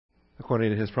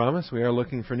According to His promise, we are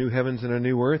looking for new heavens and a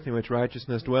new earth in which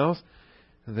righteousness dwells.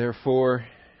 Therefore,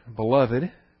 beloved,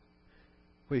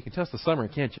 well, you can tell it's the summer,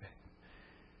 can't you?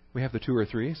 We have the 2 or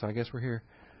 3, so I guess we're here.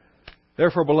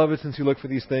 Therefore, beloved, since you look for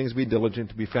these things, be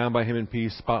diligent to be found by Him in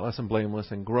peace, spotless and blameless,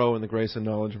 and grow in the grace and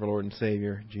knowledge of our Lord and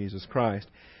Savior, Jesus Christ.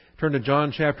 Turn to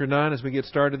John chapter 9 as we get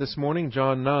started this morning.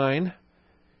 John 9,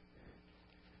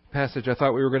 passage I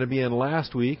thought we were going to be in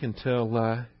last week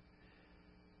until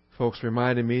folks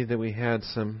reminded me that we had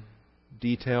some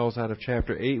details out of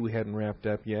chapter 8 we hadn't wrapped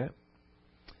up yet.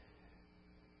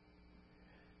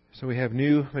 So we have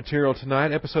new material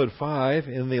tonight, episode 5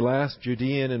 in the last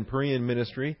Judean and Perean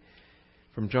ministry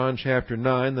from John chapter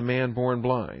 9, the man born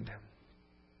blind.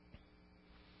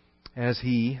 That's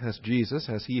Jesus,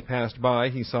 as he passed by,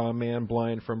 he saw a man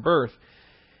blind from birth.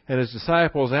 And his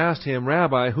disciples asked him,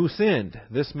 Rabbi, who sinned,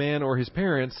 this man or his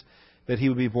parents, that he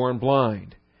would be born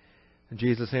blind? And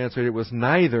Jesus answered, it was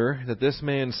neither that this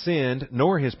man sinned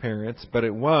nor his parents, but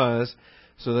it was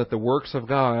so that the works of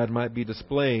God might be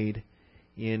displayed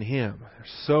in him.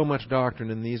 There's so much doctrine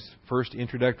in these first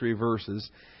introductory verses.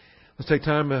 Let's take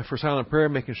time for silent prayer,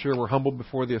 making sure we're humbled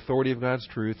before the authority of God's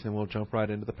truth, and we'll jump right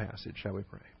into the passage. Shall we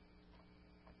pray?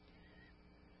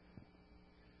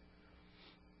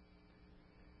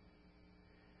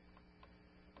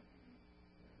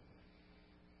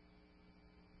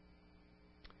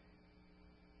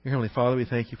 Dear Heavenly Father, we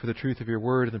thank You for the truth of Your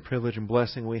Word and the privilege and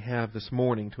blessing we have this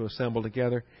morning to assemble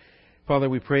together. Father,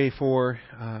 we pray for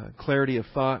clarity of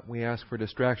thought. We ask for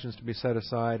distractions to be set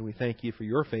aside. We thank You for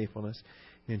Your faithfulness.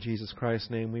 In Jesus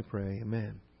Christ's name we pray.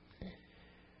 Amen.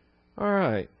 All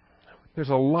right. There's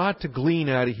a lot to glean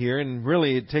out of here, and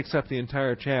really it takes up the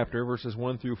entire chapter, verses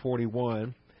 1 through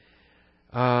 41.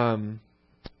 A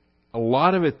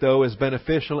lot of it, though, is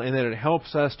beneficial in that it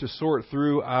helps us to sort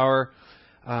through our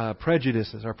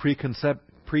prejudices, our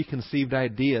preconceived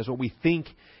ideas, what we think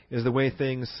is the way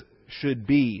things should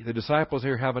be. The disciples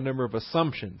here have a number of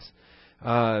assumptions,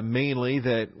 mainly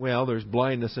that, well, there's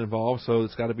blindness involved, so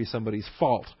it's got to be somebody's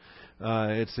fault.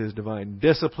 It's His divine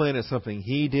discipline, it's something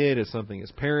He did, it's something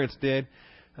His parents did.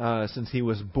 Since He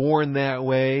was born that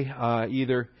way,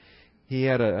 either He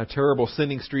had a terrible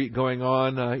sinning streak going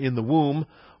on in the womb,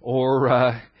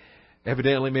 or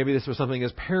evidently maybe this was something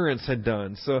His parents had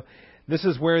done. So this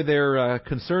is where their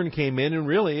concern came in, and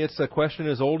really it's a question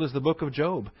as old as the book of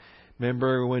Job.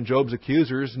 Remember when Job's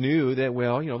accusers knew that,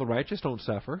 well, the righteous don't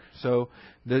suffer, so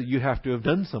that you have to have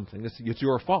done something. It's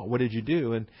your fault. What did you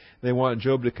do? And they want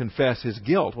Job to confess his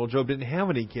guilt. Well, Job didn't have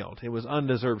any guilt. It was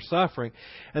undeserved suffering.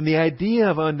 And the idea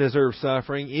of undeserved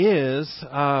suffering is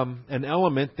an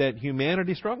element that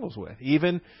humanity struggles with.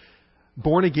 Even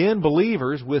born-again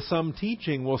believers with some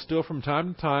teaching will still from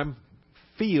time to time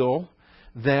feel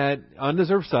that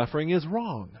undeserved suffering is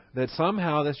wrong, that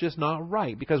somehow that's just not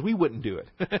right, because we wouldn't do it.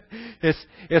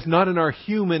 It's not in our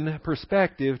human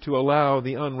perspective to allow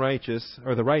the unrighteous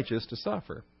or the righteous to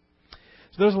suffer.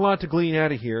 So there's a lot to glean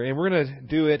out of here, and we're going to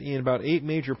do it in about 8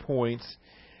 major points.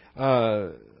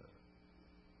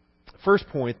 First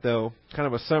point, though, kind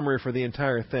of a summary for the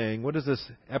entire thing. What does this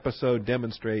episode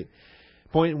demonstrate?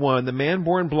 Point 1, the man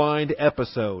born blind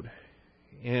episode.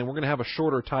 And we're going to have a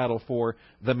shorter title for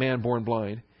The Man Born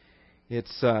Blind.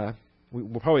 It's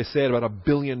we'll probably say it about 1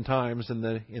 billion times in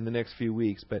the next few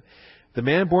weeks. But the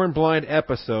Man Born Blind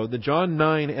episode, the John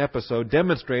 9 episode,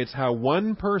 demonstrates how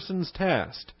one person's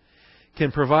test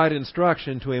can provide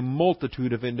instruction to a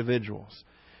multitude of individuals.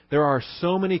 There are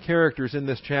so many characters in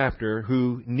this chapter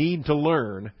who need to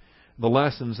learn the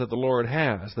lessons that the Lord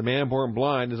has. The man born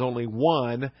blind is only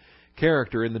one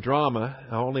character in the drama,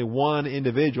 only one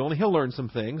individual, and he'll learn some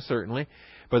things, certainly.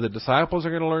 But the disciples are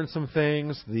going to learn some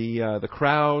things, the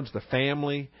crowds, the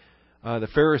family, the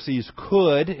Pharisees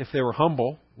could, if they were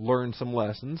humble, learn some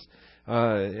lessons.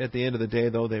 At the end of the day,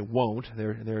 though, they won't.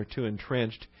 They're too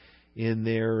entrenched in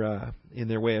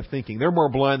their way of thinking. They're more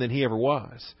blind than he ever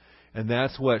was. And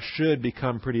that's what should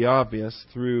become pretty obvious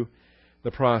through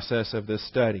the process of this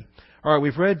study. All right,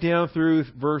 we've read down through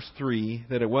verse 3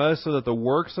 that it was so that the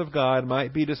works of God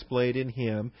might be displayed in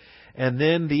Him. And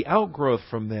then the outgrowth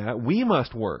from that, we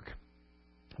must work.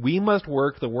 We must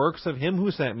work the works of Him who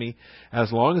sent me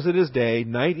as long as it is day.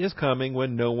 Night is coming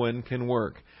when no one can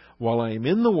work. While I am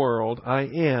in the world, I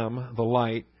am the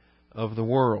light of the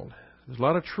world. There's a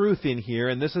lot of truth in here,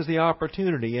 and this is the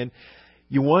opportunity. And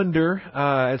you wonder,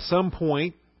 at some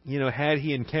point, had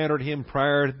he encountered him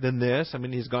prior than this? I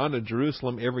mean, he's gone to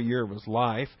Jerusalem every year of his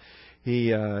life.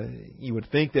 You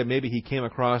would think that maybe he came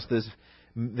across this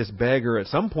beggar at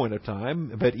some point of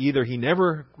time, but either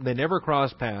they never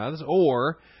crossed paths,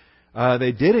 or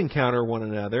They did encounter one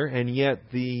another, and yet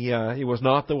it was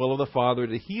not the will of the Father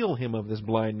to heal him of this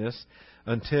blindness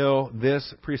until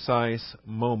this precise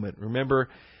moment. Remember,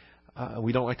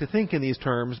 we don't like to think in these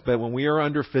terms, but when we are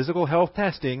under physical health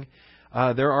testing,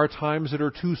 there are times that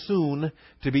are too soon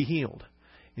to be healed.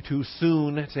 Too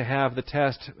soon to have the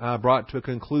test brought to a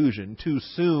conclusion. Too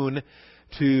soon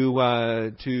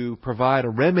to provide a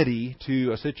remedy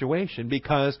to a situation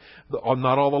because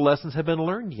not all the lessons have been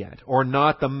learned yet, or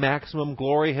not the maximum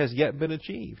glory has yet been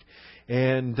achieved.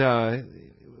 And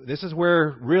this is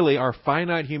where really our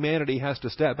finite humanity has to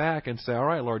step back and say, all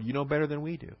right, Lord, you know better than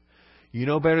we do. You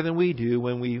know better than we do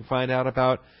when we find out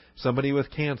about somebody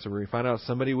with cancer, or we find out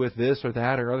somebody with this or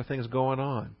that or other things going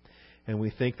on. And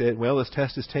we think that, well, this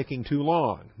test is taking too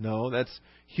long. No, that's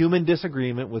human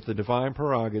disagreement with the divine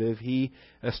prerogative. He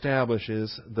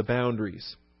establishes the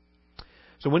boundaries.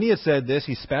 So when he had said this,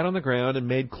 he spat on the ground and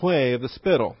made clay of the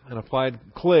spittle and applied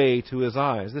clay to his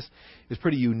eyes. This is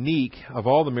pretty unique of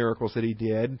all the miracles that he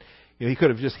did. You know, he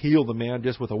could have just healed the man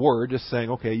just with a word, just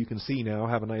saying, okay, you can see now,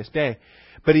 have a nice day.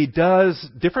 But he does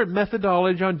different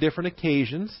methodology on different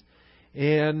occasions.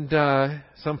 And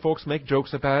some folks make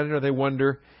jokes about it, or they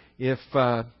wonder if,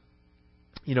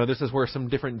 this is where some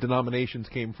different denominations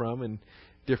came from and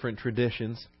different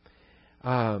traditions.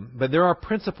 But there are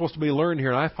principles to be learned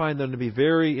here, and I find them to be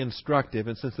very instructive.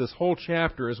 And since this whole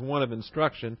chapter is one of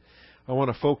instruction, I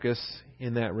want to focus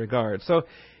in that regard. So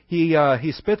he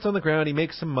spits on the ground, he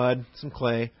makes some mud, some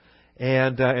clay,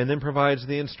 and then provides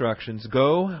the instructions.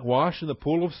 Go, wash in the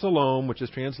pool of Siloam, which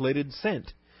is translated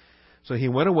sent. So he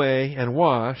went away and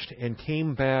washed and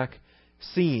came back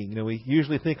seeing. Now, we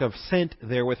usually think of sent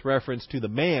there with reference to the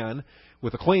man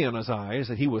with the clay on his eyes,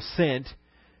 that he was sent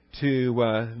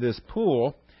to this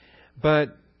pool.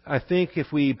 But I think if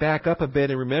we back up a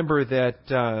bit and remember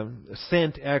that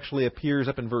sent actually appears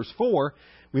up in verse 4,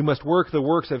 we must work the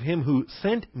works of him who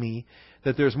sent me,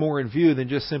 that there's more in view than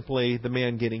just simply the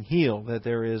man getting healed, that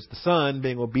there is the Son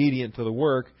being obedient to the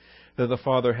work that the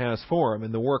Father has for him.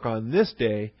 And the work on this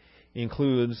day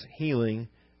includes healing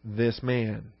this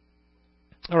man.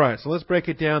 All right, so let's break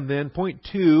it down then. Point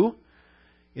 2,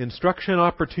 instruction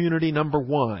opportunity number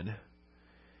 1.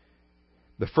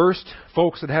 The first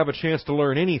folks that have a chance to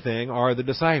learn anything are the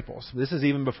disciples. This is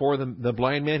even before the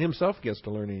blind man himself gets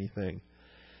to learn anything.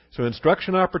 So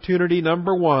instruction opportunity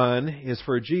number 1 is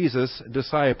for Jesus'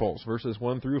 disciples, verses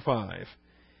 1 through 5.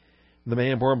 The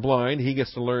man born blind, he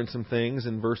gets to learn some things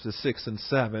in verses 6 and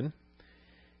 7.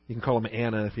 You can call him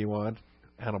Anna if you want.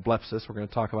 Anablepsis. We're going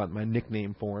to talk about my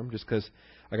nickname for him, just because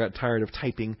I got tired of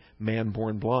typing man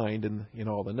born blind in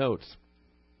all the notes.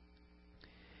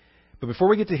 But before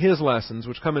we get to his lessons,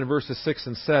 which come in verses 6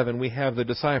 and 7, we have the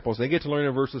disciples. They get to learn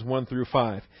in verses 1 through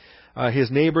 5.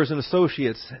 His neighbors and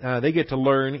associates, they get to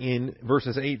learn in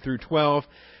verses 8 through 12.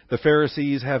 The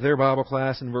Pharisees have their Bible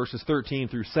class in verses 13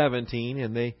 through 17,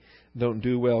 and they don't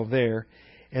do well there.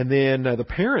 And then the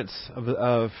parents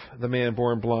of the man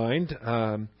born blind,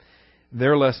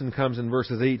 their lesson comes in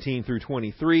verses 18 through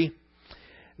 23.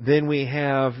 Then we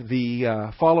have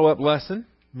the follow-up lesson.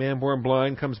 Man born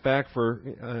blind comes back for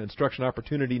instruction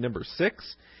opportunity number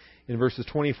 6 in verses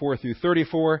 24 through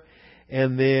 34.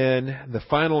 And then the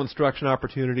final instruction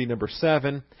opportunity number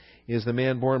 7 is the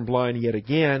man born blind yet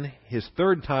again, his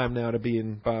third time now to be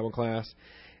in Bible class.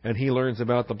 And he learns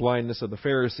about the blindness of the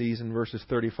Pharisees in verses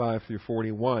 35 through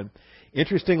 41.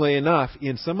 Interestingly enough,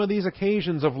 in some of these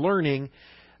occasions of learning,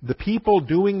 the people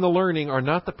doing the learning are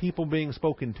not the people being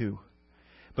spoken to,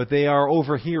 but they are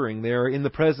overhearing, they are in the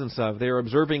presence of, they are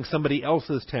observing somebody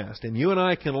else's test. And you and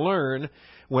I can learn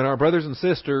when our brothers and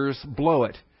sisters blow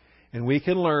it. And we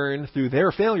can learn through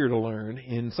their failure to learn.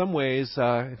 In some ways,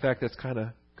 in fact, that's kind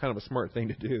of a smart thing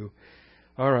to do.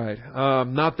 All right.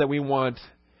 Not that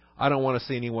I don't want to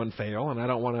see anyone fail, and I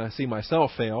don't want to see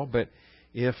myself fail, but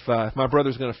if my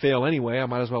brother's going to fail anyway, I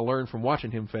might as well learn from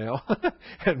watching him fail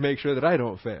and make sure that I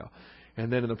don't fail.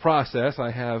 And then in the process,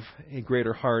 I have a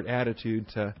greater heart attitude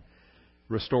to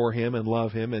restore him and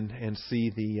love him and see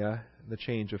the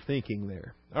change of thinking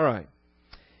there. All right.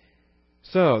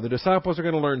 So the disciples are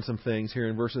going to learn some things here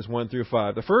in verses 1 through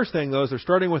 5. The first thing, though, is they're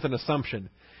starting with an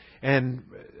assumption. And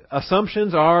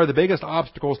assumptions are the biggest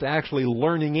obstacles to actually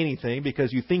learning anything,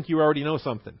 because you think you already know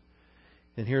something.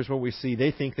 And here's what we see.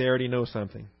 They think they already know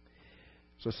something.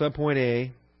 So subpoint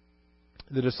A,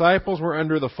 the disciples were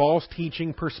under the false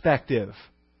teaching perspective.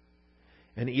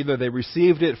 And either they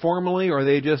received it formally or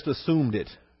they just assumed it.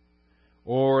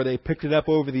 Or they picked it up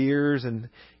over the years, and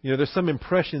there's some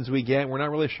impressions we get and we're not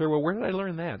really sure, well, where did I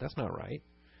learn that? That's not right.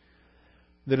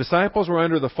 The disciples were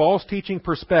under the false teaching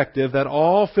perspective that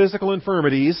all physical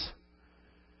infirmities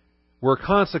were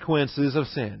consequences of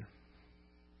sin.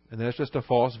 And that's just a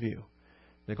false view.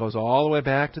 It goes all the way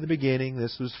back to the beginning.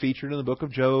 This was featured in the book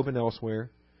of Job and elsewhere.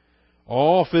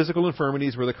 All physical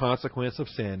infirmities were the consequence of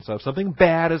sin. So if something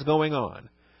bad is going on,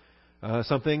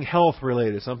 something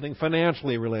health-related, something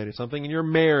financially related, something in your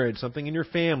marriage, something in your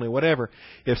family, whatever,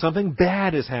 if something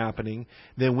bad is happening,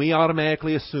 then we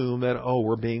automatically assume that,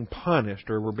 we're being punished,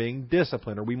 or we're being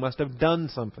disciplined, or we must have done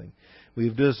something.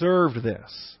 We've deserved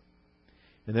this.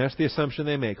 And that's the assumption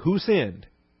they make. Who sinned?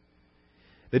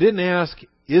 They didn't ask,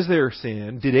 is there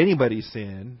sin? Did anybody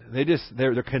sin?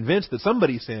 They're convinced that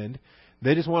somebody sinned.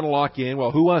 They just want to lock in,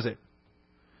 who was it?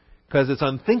 Because it's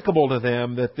unthinkable to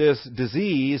them that this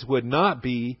disease would not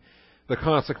be the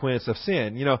consequence of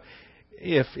sin.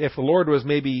 If the Lord was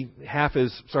maybe half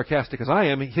as sarcastic as I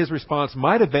am, His response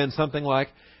might have been something like,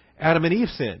 Adam and Eve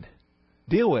sinned.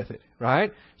 Deal with it,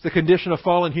 right? It's the condition of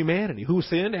fallen humanity. Who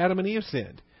sinned? Adam and Eve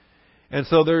sinned. And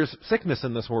so there's sickness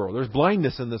in this world. There's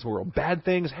blindness in this world. Bad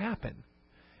things happen.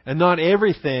 And not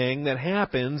everything that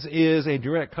happens is a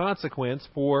direct consequence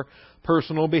for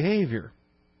personal behavior.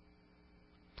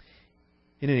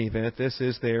 In any event, this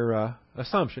is their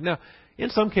assumption. Now, in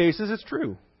some cases it's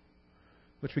true,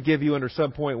 which we give you under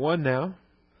subpoint 1 now.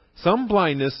 Some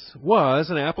blindness was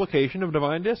an application of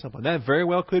divine discipline. That very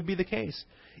well could be the case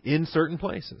in certain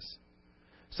places.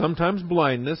 Sometimes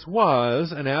blindness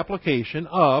was an application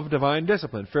of divine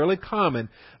discipline. Fairly common,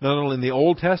 not only in the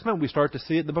Old Testament, we start to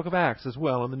see it in the book of Acts as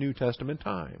well in the New Testament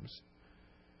times.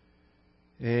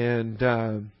 And,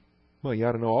 you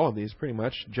ought to know all of these pretty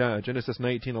much. Genesis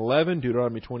 19:11,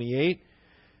 Deuteronomy 28.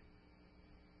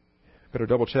 Better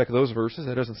double check those verses.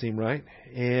 That doesn't seem right.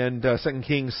 And 2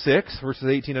 Kings 6, verses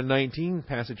 18 and 19.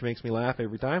 Passage makes me laugh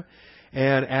every time.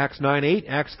 And Acts 9:8,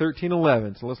 Acts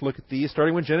 13:11. So let's look at these,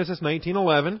 starting with Genesis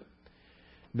 19:11.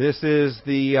 This is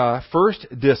the first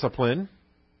discipline.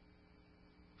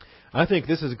 I think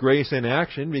this is grace in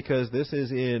action because this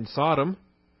is in Sodom.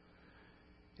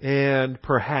 And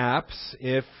perhaps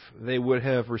if they would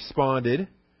have responded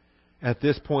at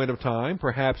this point of time,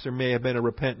 perhaps there may have been a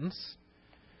repentance.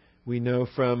 We know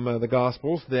from the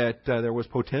Gospels that there was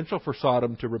potential for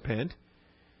Sodom to repent.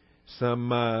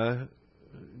 Some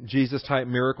Jesus-type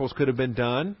miracles could have been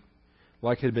done,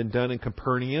 like had been done in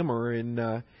Capernaum or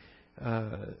in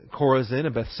Chorazin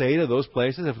and Bethsaida, those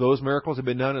places. If those miracles had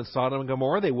been done in Sodom and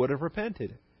Gomorrah, they would have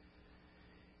repented.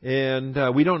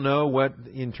 And we don't know what,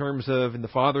 in terms of, in the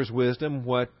Father's wisdom,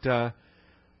 what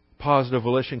positive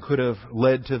volition could have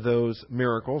led to those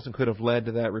miracles and could have led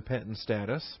to that repentant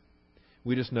status.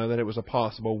 We just know that it was a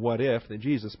possible what if that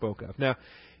Jesus spoke of. Now,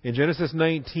 in Genesis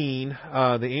 19,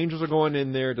 the angels are going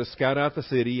in there to scout out the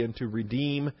city and to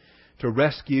redeem, to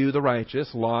rescue the righteous,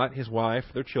 Lot, his wife,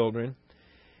 their children.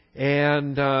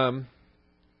 And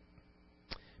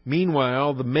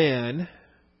meanwhile, the men,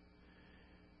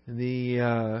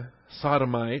 the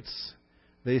Sodomites,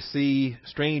 they see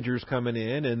strangers coming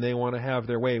in and they want to have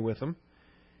their way with them.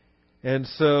 And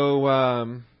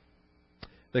so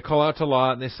they call out to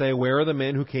Lot and they say, "Where are the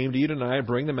men who came to you tonight?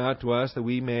 Bring them out to us that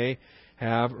we may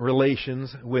have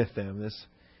relations with them." This,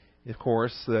 of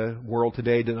course, the world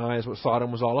today denies what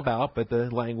Sodom was all about, but the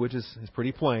language is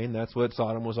pretty plain. That's what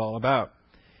Sodom was all about.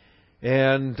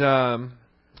 And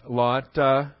Lot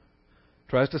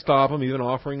tries to stop him, even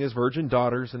offering his virgin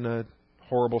daughters in a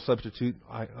horrible substitute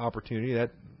opportunity.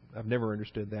 That I've never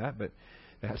understood that, but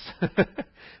that's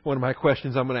one of my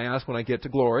questions I'm going to ask when I get to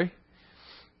glory.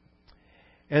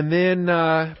 And then,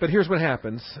 but here's what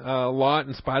happens. Lot,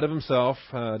 in spite of himself,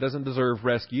 doesn't deserve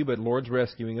rescue, but the Lord's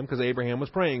rescuing him because Abraham was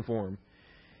praying for him.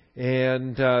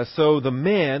 And so the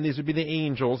men, these would be the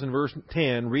angels in verse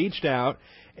 10, reached out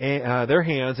their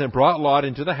hands and brought Lot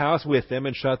into the house with them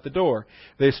and shut the door.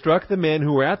 They struck the men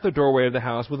who were at the doorway of the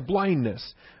house with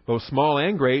blindness, both small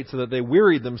and great, so that they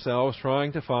wearied themselves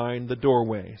trying to find the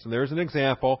doorway. So there's an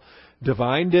example.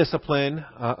 Divine discipline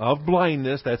of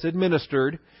blindness that's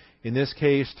administered, in this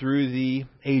case through the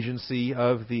agency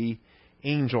of the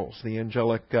angels, the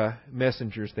angelic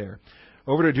messengers there.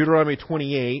 Over to Deuteronomy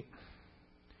 28.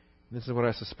 This is what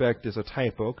I suspect is a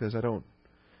typo, because I don't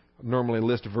normally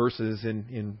list verses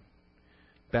in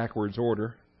backwards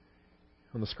order.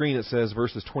 On the screen it says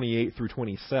verses 28 through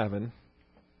 27.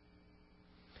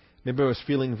 Maybe I was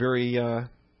feeling very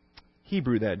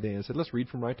Hebrew that day and said, let's read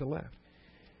from right to left.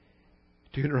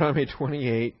 Deuteronomy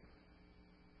 28.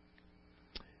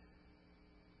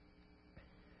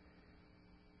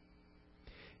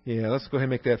 Yeah, let's go ahead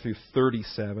and make that through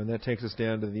 37. That takes us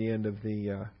down to the end of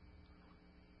the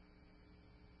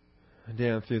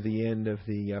down through the end of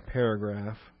the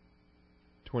paragraph,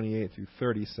 28 through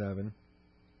 37.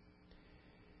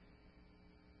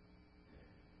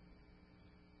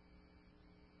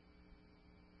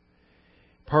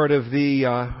 part of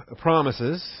the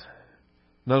promises,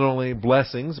 not only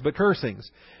blessings, but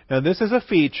cursings. Now, this is a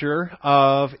feature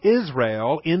of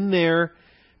Israel in their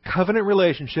covenant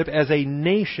relationship as a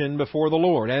nation before the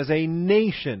Lord. As a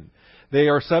nation, they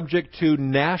are subject to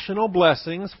national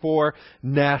blessings for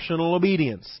national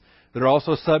obedience. They're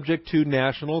also subject to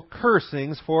national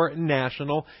cursings for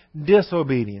national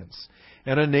disobedience.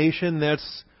 And a nation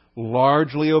that's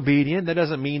largely obedient, that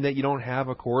doesn't mean that you don't have,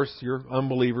 of course, your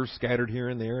unbelievers scattered here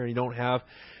and there, and you don't have,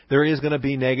 there is going to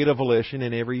be negative volition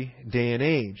in every day and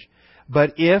age.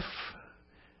 But if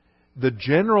the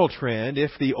general trend,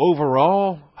 if the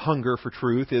overall hunger for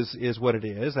truth is what it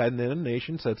is, and then a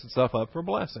nation sets itself up for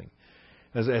blessing.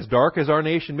 As dark as our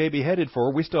nation may be headed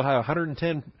for, we still have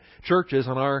 110 churches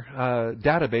on our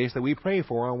database that we pray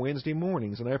for on Wednesday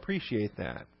mornings, and I appreciate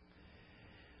that.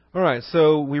 All right,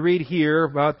 so we read here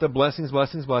about the blessings,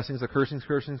 blessings, blessings, the cursings,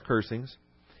 cursings, cursings.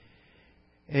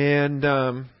 And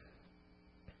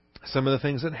some of the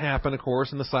things that happen, of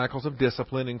course, in the cycles of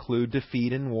discipline include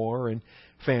defeat and war and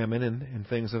famine and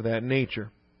things of that nature.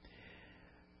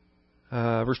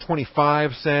 Verse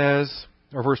 25 says,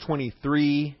 or verse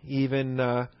 23 even,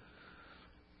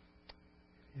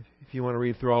 if you want to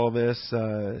read through all of this,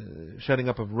 shutting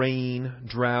up of rain,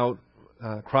 drought,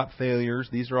 crop failures,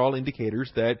 these are all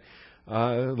indicators that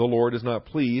the Lord is not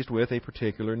pleased with a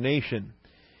particular nation.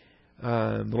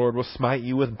 The Lord will smite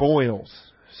you with boils.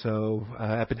 So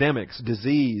epidemics,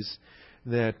 disease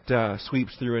that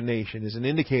sweeps through a nation is an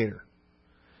indicator.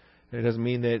 It doesn't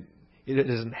mean that it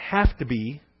doesn't have to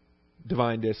be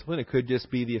divine discipline. It could just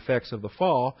be the effects of the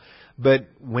fall. But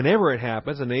whenever it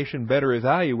happens, a nation better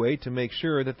evaluate to make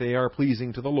sure that they are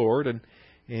pleasing to the Lord and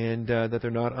that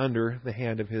they're not under the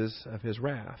hand of His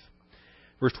wrath.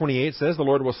 Verse 28 says, the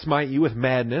Lord will smite you with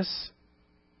madness.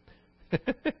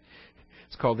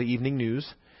 It's called the evening news.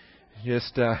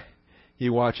 Just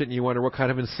you watch it and you wonder, what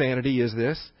kind of insanity is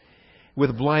this?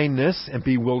 With blindness and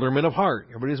bewilderment of heart.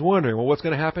 Everybody's wondering, well, what's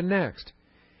going to happen next?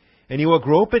 And you will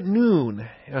grope at noon,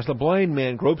 as the blind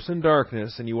man gropes in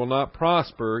darkness, and you will not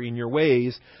prosper in your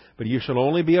ways, but you shall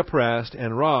only be oppressed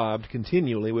and robbed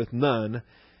continually with none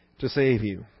to save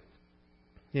you.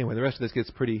 Anyway, the rest of this gets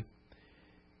pretty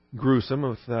gruesome,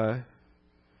 with the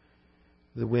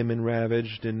women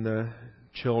ravaged and the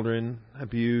children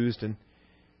abused and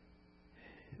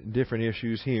different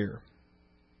issues here.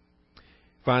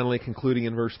 Finally, concluding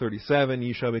in verse 37,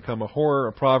 you shall become a horror,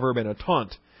 a proverb, and a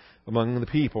taunt among the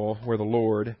people where the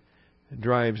Lord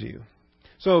drives you.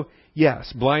 So,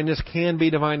 yes, blindness can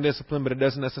be divine discipline, but it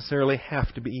doesn't necessarily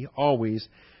have to be always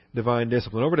divine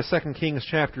discipline. Over to 2 Kings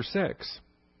chapter 6.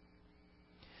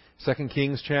 2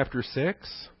 Kings chapter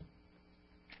 6.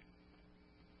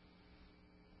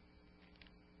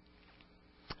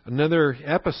 Another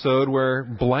episode where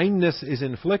blindness is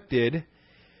inflicted,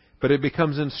 but it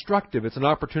becomes instructive. It's an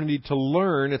opportunity to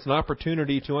learn. It's an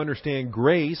opportunity to understand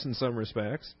grace in some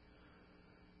respects.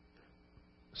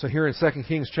 So here in 2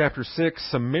 Kings chapter 6,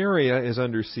 Samaria is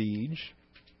under siege.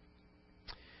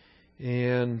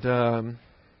 And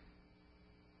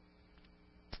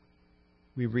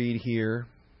we read here,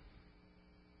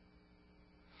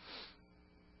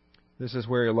 this is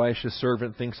where Elisha's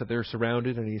servant thinks that they're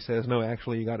surrounded, and he says, no,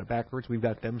 actually, you got it backwards. We've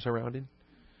got them surrounded.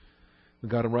 We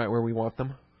got them right where we want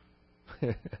them.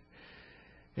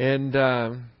 And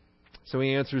so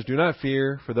he answers, do not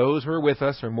fear, for those who are with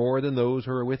us are more than those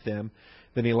who are with them.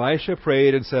 Then Elisha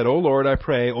prayed and said, O Lord, I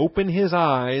pray, open his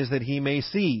eyes that he may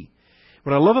see.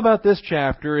 What I love about this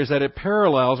chapter is that it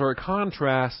parallels or it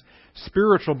contrasts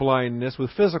spiritual blindness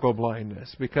with physical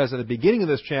blindness. Because at the beginning of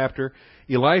this chapter,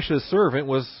 Elisha's servant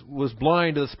was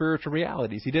blind to the spiritual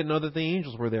realities. He didn't know that the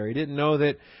angels were there. He didn't know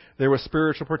that there was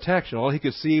spiritual protection. All he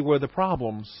could see were the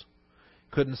problems.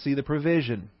 Couldn't see the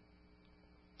provision.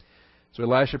 So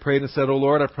Elisha prayed and said, O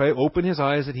Lord, I pray, open his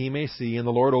eyes that he may see. And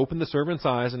the Lord opened the servant's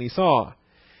eyes, and he saw.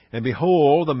 And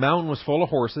behold, the mountain was full of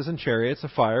horses and chariots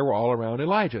of fire were all around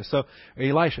Elisha. So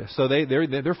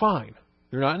they're fine.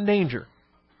 They're not in danger.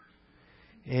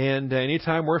 And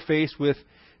anytime we're faced with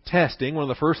testing, one of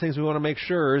the first things we want to make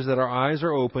sure is that our eyes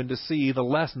are open to see the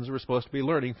lessons we're supposed to be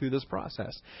learning through this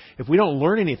process. If we don't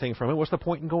learn anything from it, what's the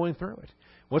point in going through it?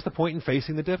 What's the point in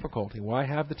facing the difficulty? Why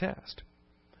have the test?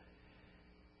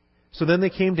 So then they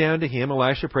came down to him.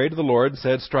 Elisha prayed to the Lord and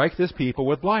said, strike this people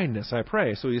with blindness, I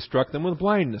pray. So he struck them with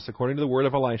blindness, according to the word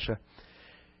of Elisha.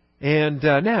 And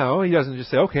now he doesn't just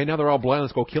say, okay, now they're all blind,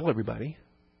 let's go kill everybody.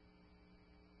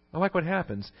 I like what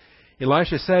happens.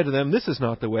 Elisha said to them, this is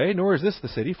not the way, nor is this the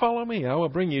city. Follow me, I will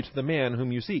bring you to the man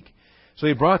whom you seek. So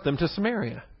he brought them to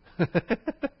Samaria.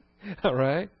 All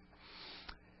right.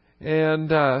 And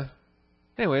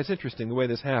Anyway, it's interesting the way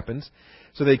this happens.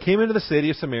 So they came into the city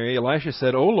of Samaria. Elisha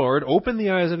said, "O Lord, open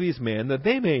the eyes of these men that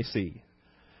they may see."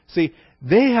 See,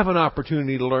 they have an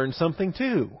opportunity to learn something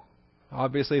too.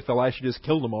 Obviously, if Elisha just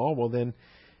killed them all, well then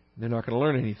they're not going to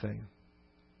learn anything.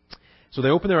 So they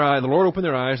opened their eyes. The Lord opened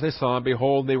their eyes. They saw, and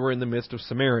behold, they were in the midst of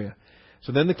Samaria.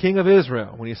 So then the king of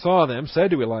Israel, when he saw them,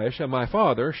 said to Elisha, "My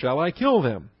father, shall I kill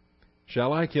them?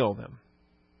 Shall I kill them?"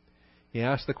 He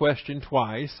asked the question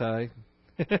twice.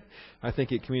 I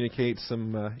think it communicates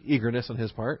some eagerness on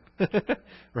his part,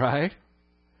 right?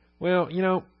 Well,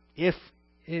 if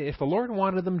the Lord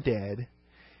wanted them dead,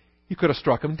 He could have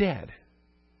struck them dead.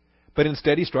 But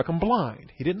instead, He struck them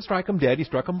blind. He didn't strike them dead; He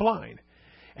struck them blind,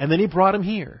 and then He brought them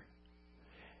here,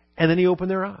 and then He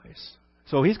opened their eyes.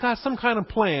 So He's got some kind of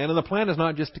plan, and the plan is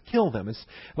not just to kill them. It's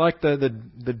like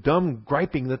the dumb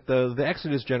griping that the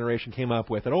Exodus generation came up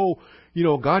with. That,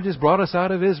 God just brought us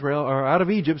out of Israel or out of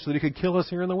Egypt so that He could kill us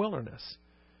here in the wilderness.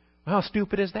 Well, how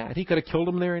stupid is that? He could have killed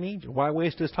them there in Egypt. Why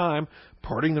waste His time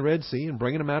parting the Red Sea and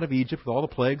bringing them out of Egypt with all the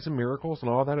plagues and miracles and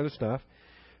all that other stuff,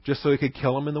 just so He could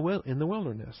kill them in the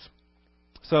wilderness?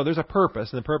 So there's a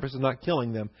purpose, and the purpose is not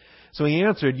killing them. So He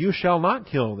answered, "You shall not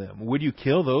kill them. Would you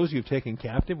kill those you've taken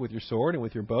captive with your sword and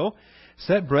with your bow?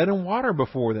 Set bread and water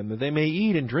before them, that they may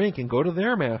eat and drink and go to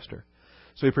their master."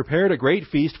 So He prepared a great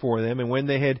feast for them, and when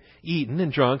they had eaten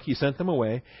and drunk, He sent them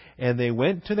away, and they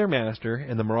went to their master,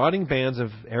 and the marauding bands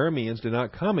of Arameans did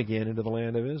not come again into the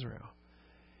land of Israel.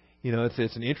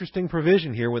 It's an interesting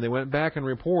provision here. When they went back and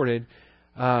reported,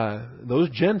 those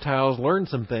Gentiles learned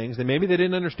some things that maybe they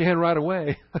didn't understand right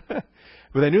away.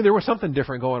 But they knew there was something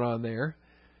different going on there,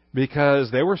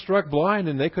 because they were struck blind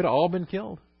and they could have all been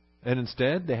killed. And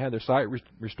instead, they had their sight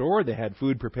restored. They had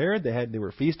food prepared. They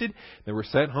were feasted. They were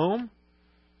sent home.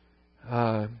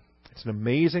 It's an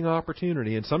amazing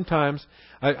opportunity. And sometimes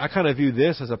I kind of view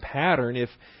this as a pattern.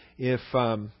 If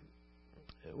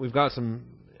we've got some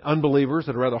unbelievers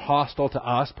that are rather hostile to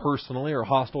us personally, or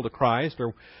hostile to Christ,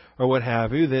 or what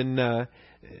have you, then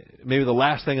maybe the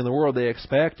last thing in the world they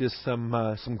expect is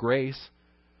some grace,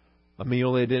 a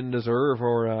meal they didn't deserve,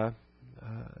 or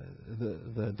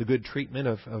the good treatment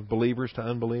of believers to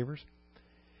unbelievers.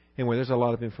 Anyway, there's a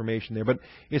lot of information there. But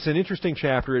it's an interesting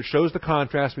chapter. It shows the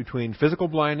contrast between physical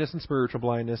blindness and spiritual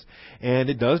blindness, and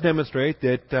it does demonstrate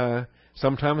that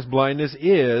sometimes blindness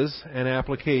is an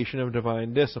application of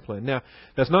divine discipline. Now,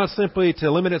 that's not simply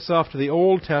to limit itself to the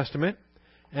Old Testament.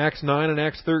 Acts 9 and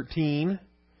Acts 13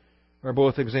 are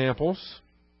both examples.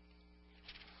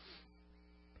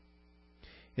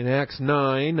 In Acts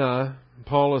 9,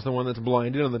 Paul is the one that's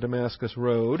blinded on the Damascus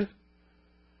Road.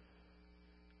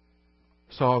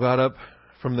 Saul got up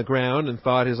from the ground and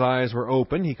thought his eyes were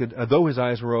open. Though his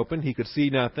eyes were open, he could see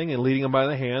nothing, and leading him by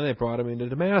the hand, they brought him into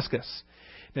Damascus.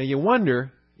 Now you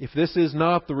wonder if this is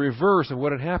not the reverse of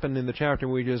what had happened in the chapter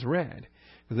we just read.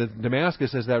 Because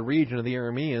Damascus is that region of the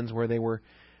Arameans where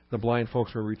the blind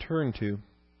folks were returned to.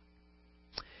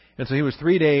 And so he was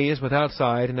 3 days without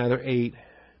sight and neither ate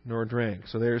nor drank.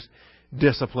 So there's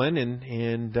discipline,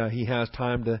 and he has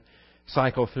time to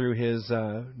cycle through his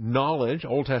knowledge,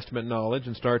 Old Testament knowledge,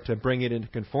 and start to bring it into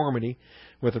conformity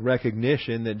with the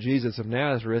recognition that Jesus of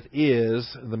Nazareth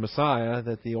is the Messiah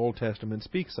that the Old Testament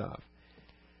speaks of.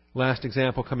 Last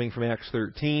example coming from Acts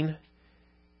 13.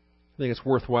 I think it's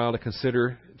worthwhile to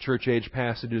consider church-age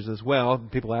passages as well.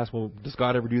 People ask, well, does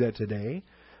God ever do that today?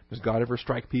 Does God ever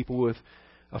strike people with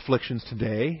afflictions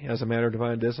today as a matter of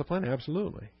divine discipline?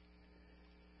 Absolutely.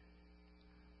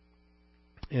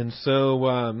 And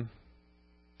so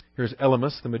here's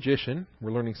Elymas, the magician.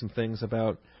 We're learning some things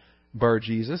about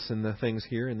Bar-Jesus and the things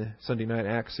here in the Sunday Night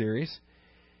Acts series.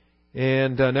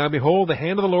 And now behold, the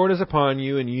hand of the Lord is upon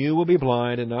you, and you will be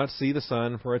blind and not see the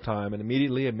sun for a time. And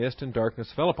immediately a mist and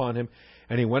darkness fell upon him,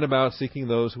 and he went about seeking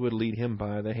those who would lead him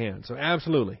by the hand. So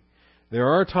absolutely, there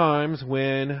are times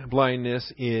when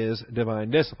blindness is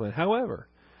divine discipline. However,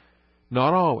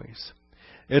 not always.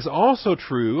 It's also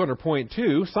true, under point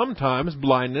 2, sometimes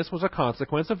blindness was a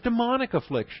consequence of demonic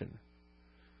affliction.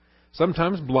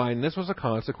 Sometimes blindness was a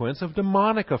consequence of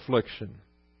demonic affliction.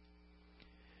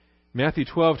 Matthew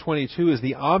 12:22 is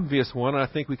the obvious one. I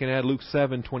think we can add Luke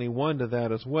 7:21 to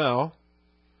that as well.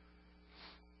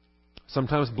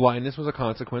 Sometimes blindness was a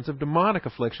consequence of demonic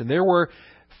affliction. There were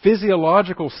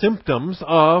physiological symptoms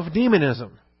of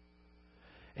demonism.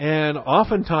 And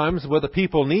oftentimes what the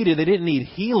people needed, they didn't need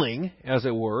healing, as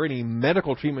it were, any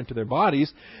medical treatment to their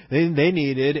bodies. They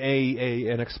needed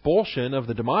an expulsion of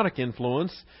the demonic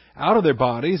influence out of their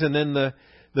bodies, and then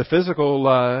the physical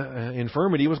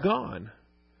infirmity was gone.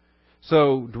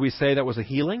 So do we say that was a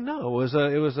healing? No,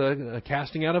 it was a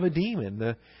casting out of a demon.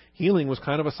 The healing was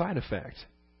kind of a side effect.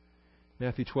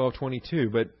 Matthew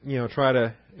 12:22. But, try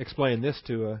to explain this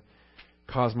to a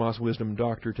cosmos wisdom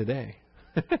doctor today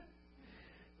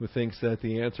who thinks that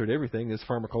the answer to everything is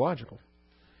pharmacological.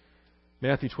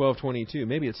 Matthew 12:22.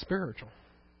 Maybe it's spiritual.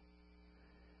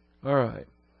 All right.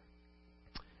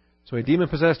 So a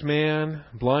demon-possessed man,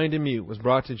 blind and mute, was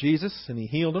brought to Jesus, and he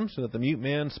healed him so that the mute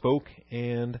man spoke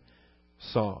and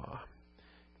saw.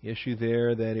 The issue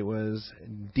there that it was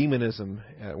demonism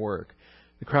at work.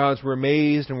 The crowds were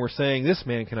amazed and were saying, "This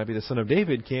man cannot be the son of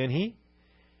David, can he?"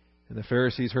 And the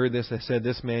Pharisees heard this. They said,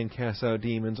 "This man casts out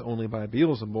demons only by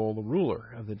Beelzebul, the ruler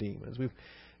of the demons." We've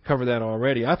covered that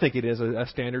already. I think it is a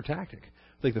standard tactic.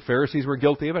 I think the Pharisees were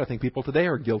guilty of it. I think people today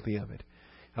are guilty of it.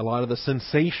 A lot of the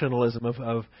sensationalism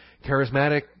of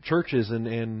charismatic churches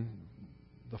and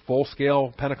the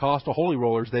full-scale Pentecostal holy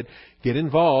rollers that get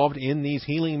involved in these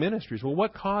healing ministries. Well,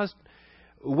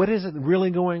 what is it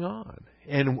really going on?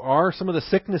 And are some of the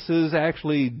sicknesses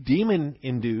actually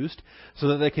demon-induced so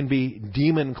that they can be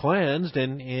demon-cleansed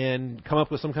and come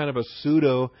up with some kind of a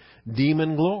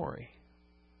pseudo-demon glory?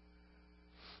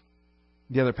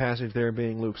 The other passage there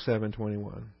being Luke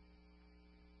 7:21.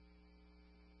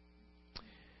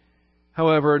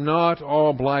 However, not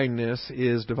all blindness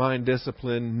is divine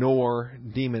discipline nor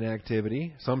demon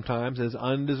activity. Sometimes it is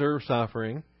undeserved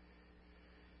suffering.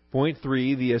 Point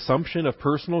 3, the assumption of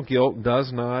personal guilt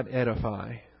does not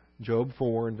edify. Job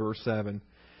 4 and verse 7.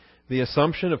 The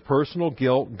assumption of personal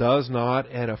guilt does not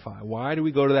edify. Why do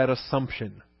we go to that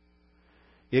assumption?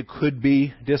 It could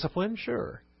be discipline,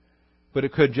 sure. But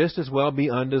it could just as well be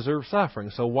undeserved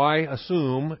suffering. So why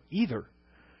assume either?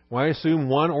 Why assume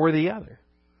one or the other?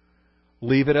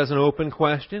 Leave it as an open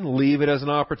question. Leave it as an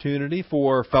opportunity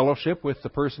for fellowship with the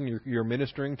person you're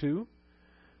ministering to,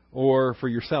 or for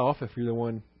yourself if you're the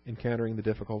one encountering the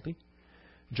difficulty.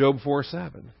 Job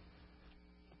 4:7.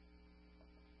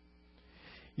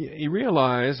 You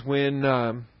realize when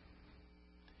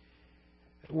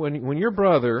your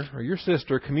brother or your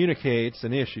sister communicates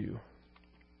an issue,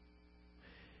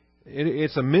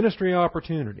 it's a ministry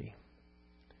opportunity.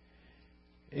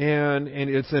 And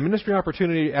it's a ministry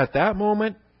opportunity at that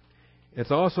moment.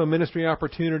 It's also a ministry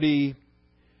opportunity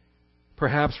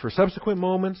perhaps for subsequent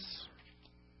moments.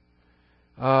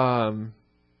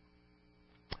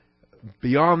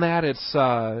 Beyond that, it's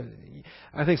I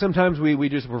think sometimes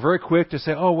we're very quick to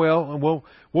say, "Oh well,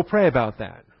 we'll pray about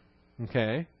that."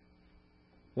 Okay,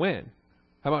 when?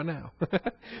 How about now?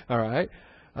 All right.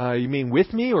 You mean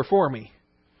with me or for me?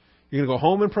 You're going to go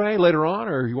home and pray later on,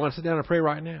 or you want to sit down and pray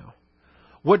right now?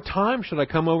 What time should I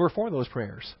come over for those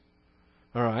prayers?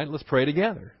 All right, let's pray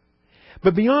together.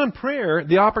 But beyond prayer,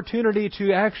 the opportunity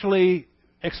to actually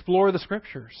explore the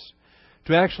Scriptures,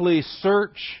 to actually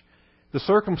search the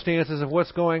circumstances of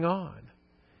what's going on,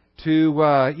 to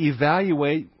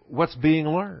evaluate what's being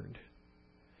learned.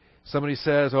 Somebody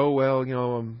says, "Oh, well,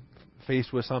 I'm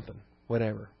faced with something,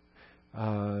 whatever.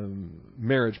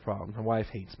 Marriage problem. My wife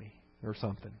hates me," or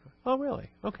something. "Oh, really?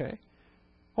 Okay.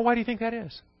 Well, why do you think that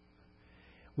is?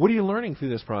 What are you learning through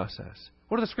this process?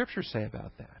 What do the Scriptures say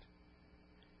about that?"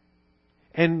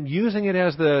 And using it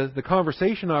as the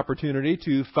conversation opportunity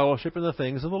to fellowship in the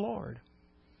things of the Lord.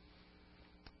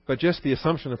 But just the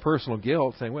assumption of personal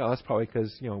guilt, saying, "Well, that's probably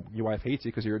because your wife hates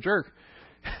you because you're a jerk."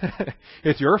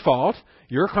 It's your fault.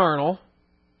 You're carnal.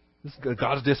 This is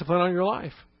God's discipline on your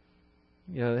life.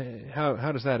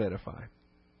 How does that edify?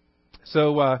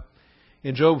 So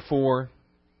in Job 4,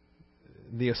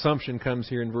 the assumption comes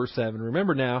here in verse 7.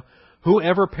 "Remember now,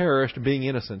 whoever perished being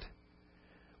innocent,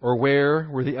 or where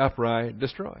were the upright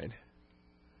destroyed?"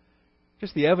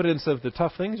 Just the evidence of the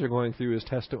tough things you're going through is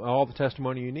all the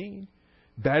testimony you need.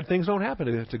 Bad things don't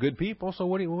happen to good people, so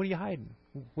what are you hiding?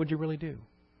 What did you really do?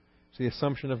 It's the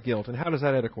assumption of guilt. And how does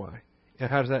that edify?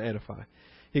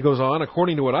 He goes on,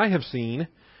 "According to what I have seen,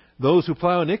 those who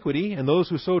plow iniquity and those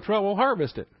who sow trouble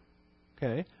harvest it."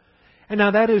 Okay? And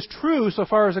now that is true so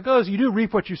far as it goes. You do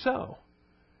reap what you sow.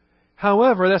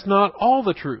 However, that's not all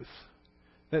the truth.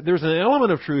 There's an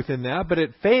element of truth in that, but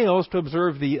it fails to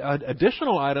observe the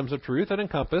additional items of truth that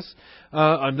encompass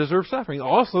undeserved suffering.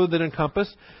 Also that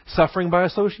encompass suffering by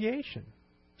association.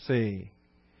 See?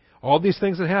 All these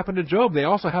things that happened to Job, they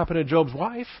also happened to Job's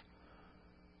wife.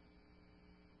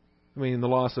 I mean, the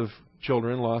loss of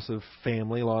children, loss of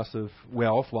family, loss of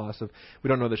wealth, we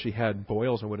don't know that she had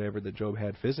boils or whatever that Job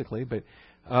had physically, but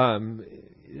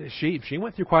she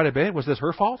went through quite a bit. Was this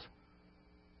her fault?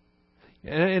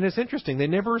 And it's interesting. They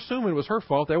never assume it was her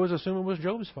fault. They always assume it was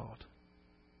Job's fault.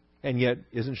 And yet,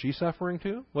 isn't she suffering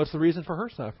too? What's the reason for her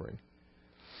suffering?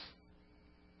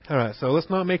 All right, so let's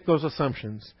not make those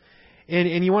assumptions.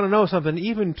 And you want to know something,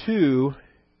 even too,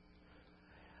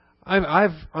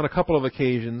 I've on a couple of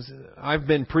occasions, I've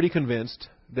been pretty convinced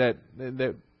that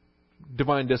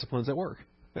divine discipline's at work.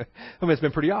 I mean, it's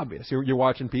been pretty obvious. You're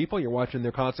watching people, you're watching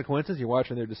their consequences, you're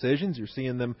watching their decisions, you're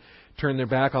seeing them turn their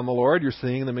back on the Lord, you're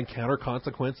seeing them encounter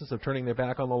consequences of turning their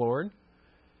back on the Lord.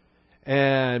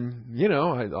 And,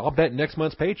 I'll bet next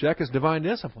month's paycheck is divine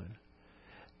discipline.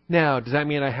 Now, does that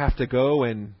mean I have to go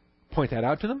and point that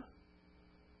out to them?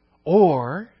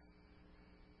 Or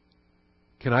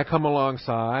can I come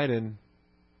alongside and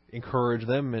encourage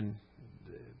them and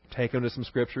take them to some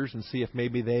scriptures and see if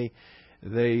maybe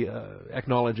they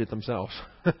acknowledge it themselves?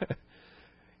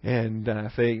 And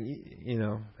if they,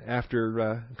 after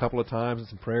a couple of times and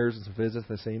some prayers and some visits,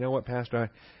 they say, "You know what, Pastor,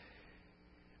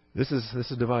 this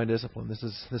is divine discipline. This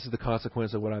is the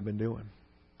consequence of what I've been doing."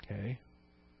 Okay.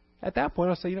 At that point,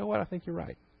 I'll say, "You know what? I think you're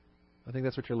right. I think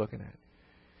that's what you're looking at."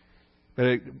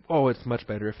 But it's much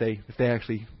better if they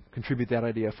actually contribute that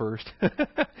idea first,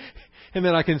 and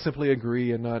then I can simply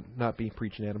agree and not be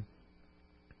preaching at them.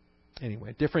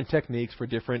 Anyway, different techniques for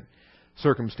different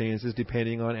circumstances,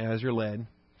 depending on as you're led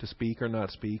to speak or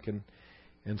not speak,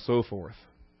 and so forth.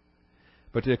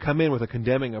 But to come in with a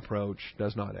condemning approach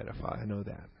does not edify. I know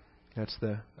that. That's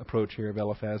the approach here of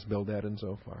Eliphaz, Bildad, and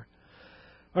Zophar.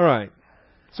 All right.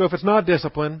 So if it's not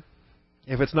discipline,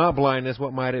 if it's not blindness,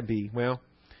 what might it be? Well,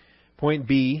 point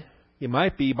B, it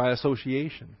might be by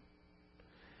association.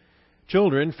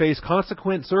 Children face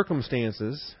consequent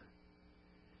circumstances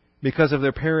because of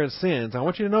their parents' sins. I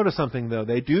want you to notice something, though.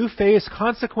 They do face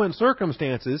consequent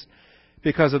circumstances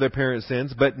because of their parents'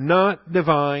 sins, but not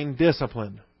divine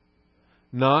discipline.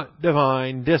 Not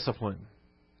divine discipline.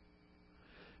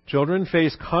 Children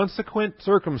face consequent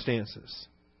circumstances.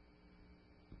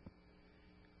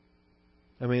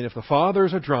 I mean, if the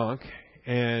father's a drunk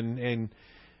and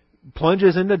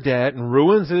plunges into debt and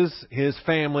ruins his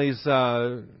family's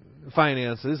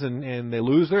finances and they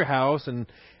lose their house and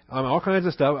all kinds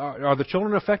of stuff, are the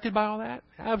children affected by all that?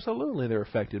 Absolutely, they're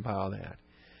affected by all that.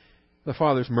 The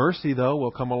father's mercy, though,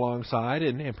 will come alongside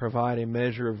and provide a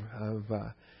measure of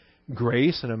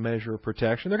grace and a measure of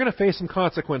protection. They're going to face some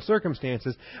consequent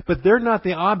circumstances, but they're not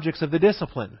the objects of the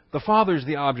discipline. The father's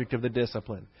the object of the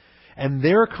discipline. And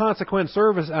their consequent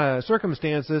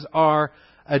circumstances are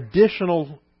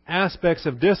additional aspects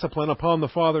of discipline upon the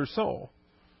father's soul.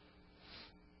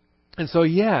 And so,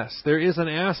 yes, there is an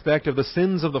aspect of the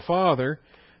sins of the father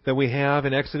that we have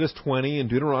in Exodus 20 and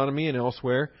Deuteronomy and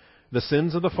elsewhere. The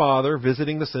sins of the father,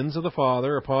 visiting the sins of the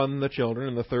father upon the children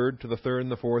in the third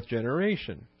and the fourth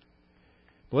generation.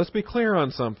 But let's be clear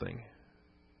on something.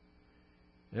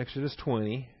 Exodus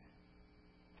 20.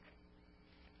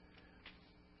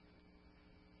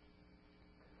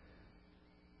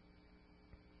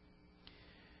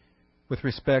 With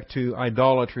respect to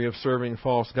idolatry of serving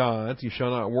false gods, you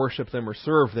shall not worship them or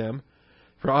serve them.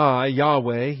 For I,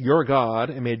 Yahweh, your God,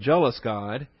 am a jealous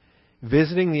God,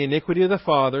 visiting the iniquity of the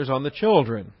fathers on the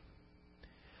children.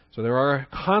 So there are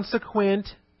consequent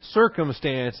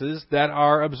circumstances that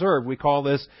are observed. We call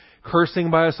this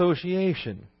cursing by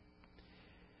association.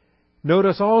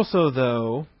 Notice also,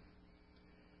 though,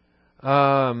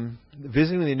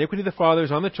 visiting the iniquity of the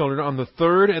fathers on the children, on the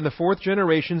third and the fourth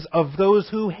generations of those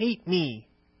who hate me.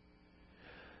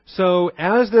 So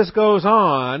as this goes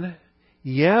on,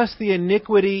 yes, the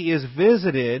iniquity is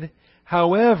visited.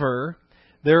 However,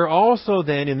 there also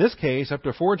then, in this case, up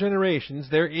to 4 generations,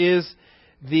 there is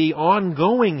the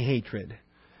ongoing hatred.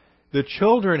 The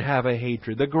children have a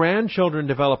hatred. The grandchildren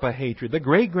develop a hatred. The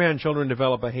great-grandchildren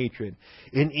develop a hatred.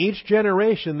 In each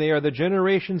generation, they are the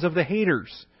generations of the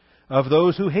haters, of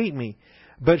those who hate me,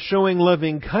 but showing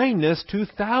loving kindness to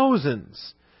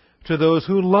thousands, to those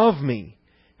who love me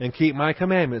and keep my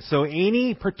commandments. So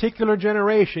any particular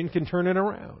generation can turn it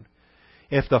around.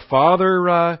 If the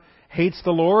father hates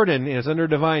the Lord and is under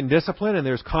divine discipline and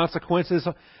there's consequences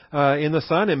in the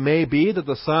son, it may be that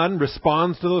the son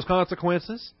responds to those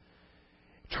consequences,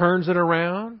 turns it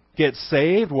around, gets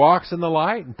saved, walks in the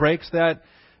light, and breaks that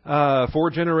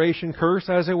 4-generation curse,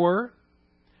 as it were,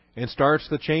 and starts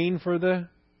the chain for the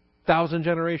 1,000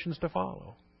 generations to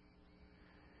follow.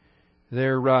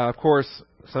 There, of course,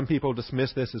 some people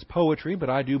dismiss this as poetry, but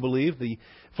I do believe the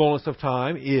fullness of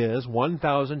time is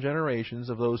 1,000 generations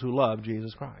of those who love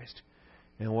Jesus Christ.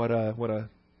 And what a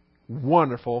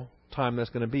wonderful time that's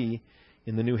going to be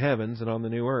in the new heavens and on the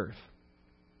new earth.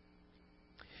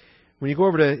 When you go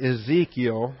over to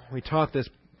Ezekiel, we taught this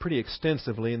pretty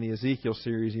extensively in the Ezekiel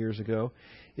series years ago.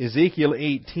 Ezekiel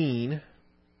 18.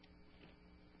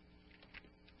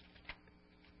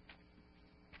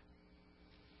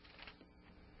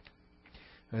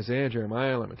 Isaiah,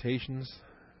 Jeremiah, Lamentations,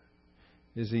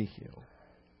 Ezekiel.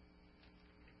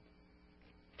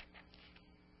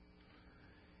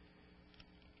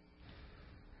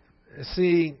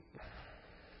 See,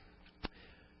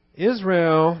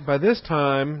 Israel, by this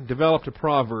time, developed a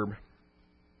proverb.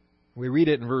 We read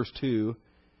it in verse 2.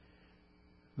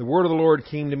 The word of the Lord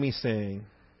came to me saying,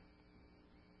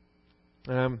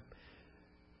 and I'm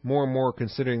more and more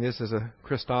considering this as a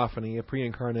Christophany, a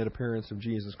pre-incarnate appearance of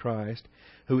Jesus Christ,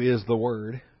 who is the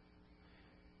Word.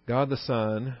 God the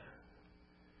Son,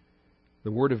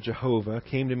 the Word of Jehovah,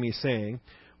 came to me saying,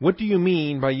 what do you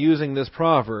mean by using this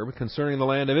proverb concerning the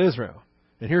land of Israel?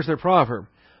 And here's their proverb.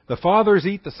 The fathers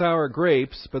eat the sour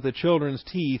grapes, but the children's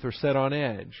teeth are set on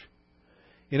edge.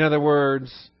 In other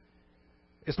words,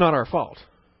 it's not our fault.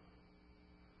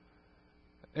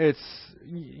 It's,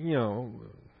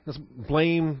 let's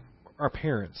blame our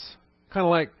parents. Kind of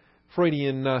like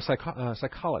Freudian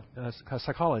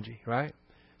psychology, right?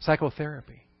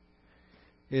 Psychotherapy.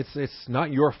 It's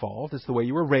not your fault. It's the way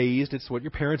you were raised. It's what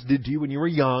your parents did to you when you were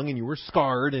young and you were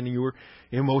scarred and you were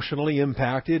emotionally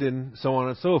impacted and so on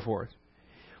and so forth.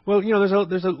 Well,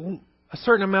 there's a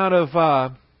certain amount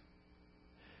of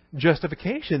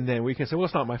justification then. We can say, well,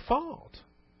 it's not my fault.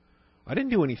 I didn't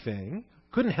do anything.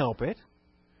 Couldn't help it.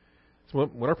 It's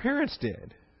what our parents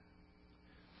did.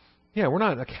 Yeah, we're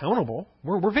not accountable.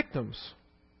 We're victims.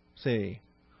 See.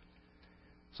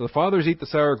 So the fathers eat the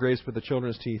sour grapes, but the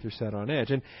children's teeth are set on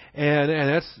edge. And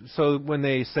that's so when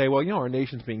they say, well, our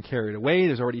nation's being carried away.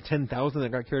 There's already 10,000 that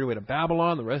got carried away to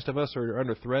Babylon. The rest of us are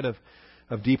under threat of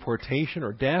deportation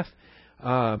or death.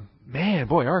 Our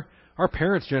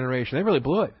parents' generation, they really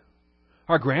blew it.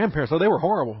 Our grandparents, they were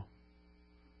horrible.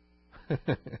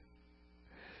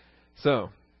 So,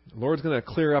 the Lord's going to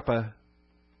clear up a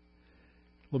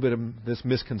little bit of this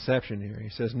misconception here. He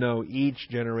says, no, each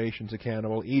generation's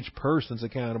accountable. Each person's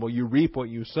accountable. You reap what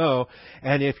you sow.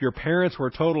 And if your parents were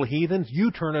total heathens,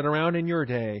 you turn it around in your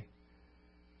day.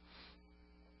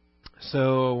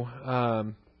 So,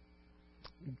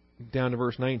 down to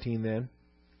verse 19 then.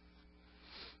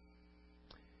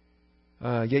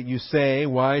 Yet you say,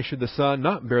 why should the son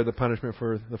not bear the punishment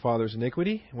for the father's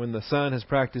iniquity? When the son has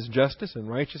practiced justice and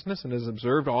righteousness and has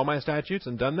observed all my statutes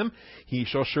and done them, he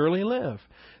shall surely live.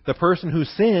 The person who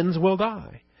sins will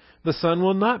die. The son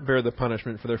will not bear the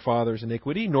punishment for their father's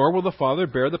iniquity, nor will the father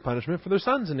bear the punishment for their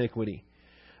son's iniquity.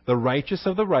 The righteousness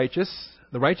of the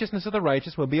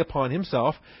righteous will be upon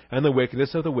himself, and the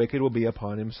wickedness of the wicked will be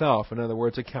upon himself. In other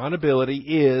words, accountability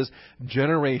is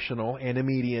generational and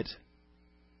immediate.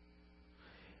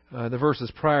 The verses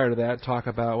prior to that talk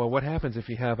about, well, what happens if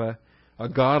you have a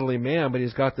godly man, but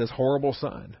he's got this horrible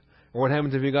son? Or what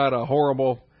happens if you got a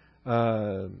horrible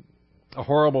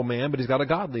man, but he's got a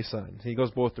godly son? He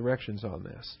goes both directions on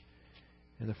this.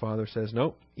 And the Father says,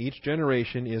 nope, each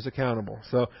generation is accountable.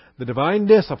 So the divine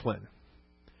discipline,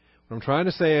 what I'm trying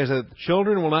to say is that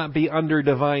children will not be under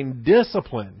divine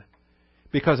discipline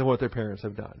because of what their parents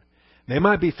have done. They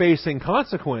might be facing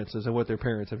consequences of what their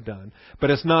parents have done, but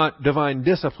it's not divine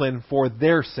discipline for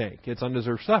their sake. It's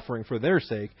undeserved suffering for their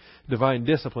sake, divine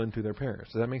discipline through their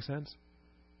parents. Does that make sense?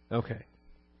 Okay.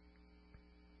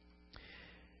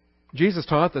 Jesus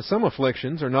taught that some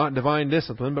afflictions are not divine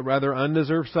discipline, but rather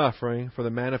undeserved suffering for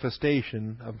the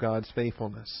manifestation of God's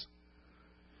faithfulness.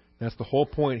 That's the whole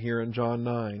point here in John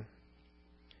 9.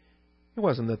 It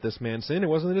wasn't that this man sinned, it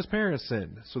wasn't that his parents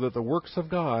sinned, so that the works of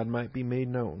God might be made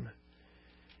known.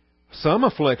 Some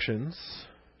afflictions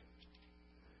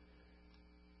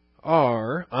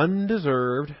are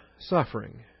undeserved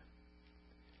suffering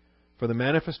for the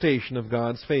manifestation of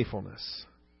God's faithfulness.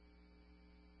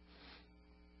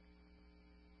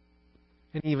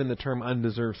 And even the term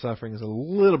undeserved suffering is a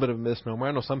little bit of a misnomer.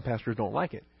 I know some pastors don't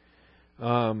like it.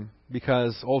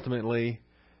 Because ultimately,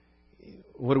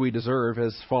 what do we deserve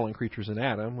as fallen creatures in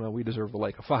Adam? Well, we deserve the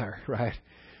lake of fire, right?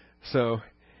 So,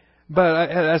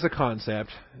 but as a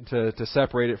concept, to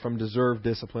separate it from deserved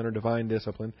discipline or divine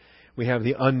discipline, we have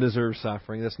the undeserved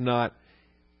suffering. That's not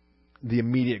the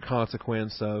immediate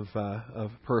consequence of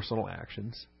personal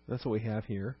actions. That's what we have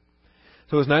here.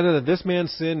 So it was neither that this man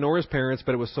sinned nor his parents,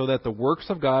 but it was so that the works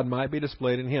of God might be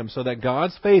displayed in him, so that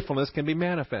God's faithfulness can be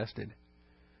manifested.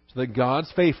 So that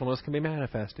God's faithfulness can be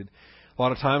manifested. A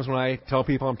lot of times when I tell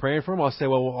people I'm praying for them, I'll say,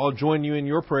 well, I'll join you in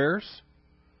your prayers.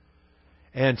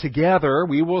 And together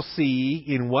we will see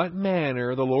in what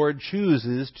manner the Lord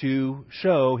chooses to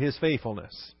show His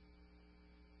faithfulness.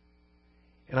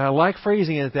 And I like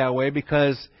phrasing it that way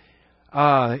because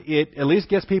it at least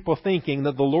gets people thinking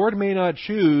that the Lord may not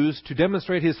choose to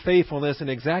demonstrate His faithfulness in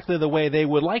exactly the way they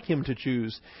would like Him to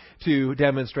choose to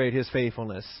demonstrate His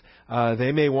faithfulness.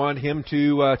 They may want Him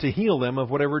to heal them of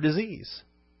whatever disease.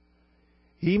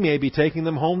 He may be taking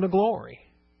them home to glory.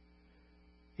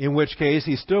 In which case,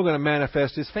 He's still going to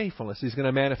manifest His faithfulness. He's going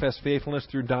to manifest faithfulness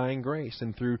through dying grace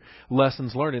and through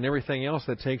lessons learned and everything else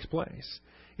that takes place.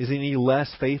 Is He any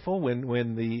less faithful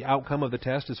when the outcome of the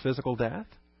test is physical death?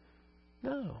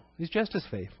 No. He's just as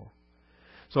faithful.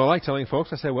 So I like telling folks,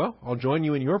 I say, well, I'll join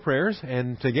you in your prayers,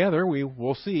 and together we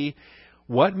will see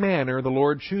what manner the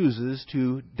Lord chooses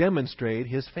to demonstrate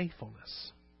His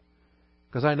faithfulness.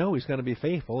 Because I know He's going to be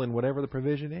faithful in whatever the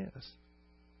provision is.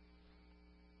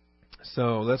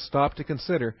 So let's stop to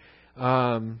consider.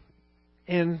 And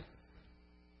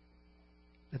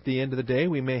at the end of the day,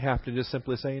 we may have to just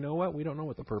simply say, you know what, we don't know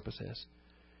what the purpose is.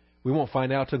 We won't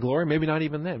find out to glory. Maybe not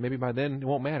even then. Maybe by then it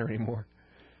won't matter anymore.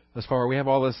 As far as we have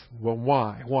all this, well,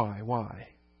 why?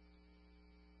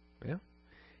 Yeah.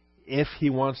 If He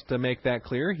wants to make that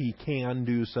clear, He can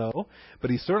do so.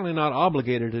 But He's certainly not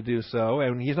obligated to do so.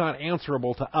 And He's not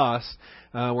answerable to us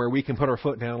where we can put our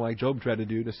foot down like Job tried to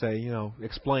do to say,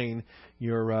 explain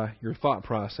your thought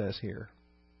process here.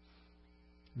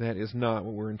 That is not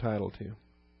what we're entitled to.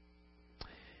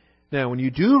 Now, when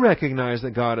you do recognize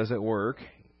that God is at work,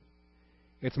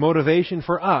 it's motivation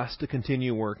for us to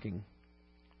continue working.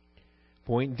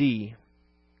 Point D.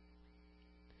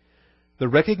 The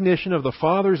recognition of the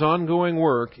Father's ongoing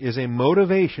work is a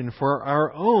motivation for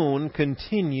our own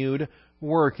continued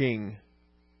working.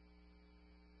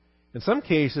 In some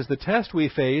cases, the tests we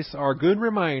face are good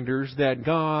reminders that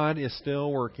God is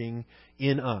still working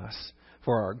in us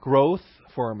for our growth,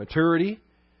 for our maturity,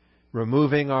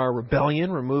 removing our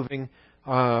rebellion, removing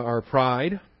our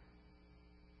pride.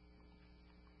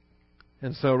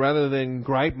 And so rather than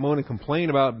gripe, moan, and complain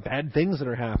about bad things that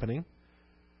are happening,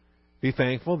 be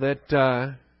thankful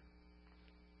that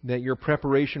your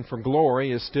preparation for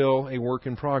glory is still a work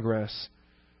in progress.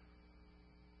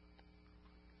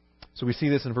 So we see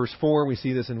this in verse 4, we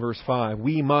see this in verse 5.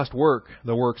 We must work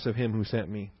the works of Him who sent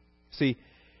me. See,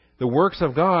 the works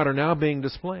of God are now being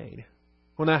displayed.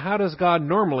 Well, now how does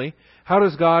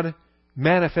God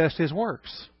manifest His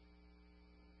works?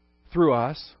 Through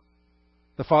us.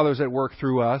 The Father's at work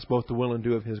through us, both to will and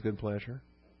do of His good pleasure.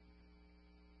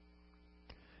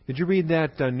 Did you read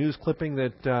that news clipping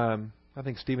that I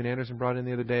think Stephen Anderson brought in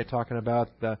the other day talking about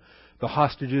the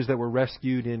hostages that were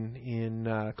rescued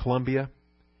in Colombia?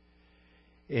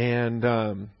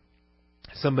 And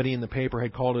somebody in the paper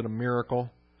had called it a miracle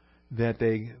that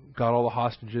they got all the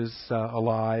hostages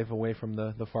alive away from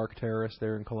the FARC terrorists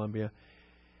there in Colombia.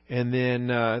 And then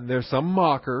there's some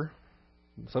mocker,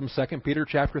 some 2 Peter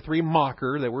chapter 3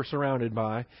 mocker that we're surrounded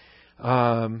by.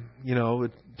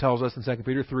 It tells us in 2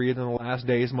 Peter 3 that in the last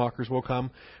days mockers will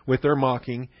come with their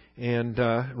mocking and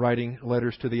writing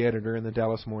letters to the editor in the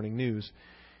Dallas Morning News.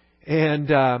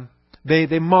 And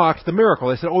they mocked the miracle.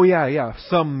 They said, oh yeah,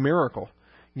 some miracle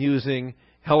using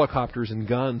helicopters and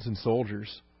guns and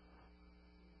soldiers.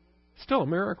 Still a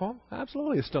miracle.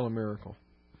 Absolutely, it's still a miracle.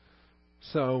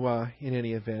 So, in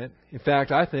any event, in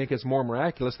fact, I think it's more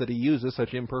miraculous that He uses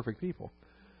such imperfect people.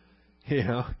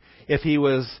 If He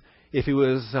was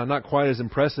not quite as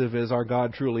impressive as our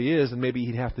God truly is, then maybe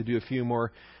He'd have to do a few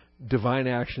more divine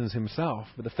actions Himself.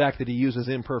 But the fact that He uses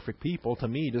imperfect people, to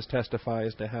me, just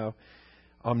testifies to how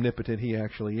omnipotent He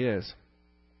actually is.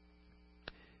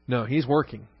 No, He's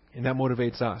working, and that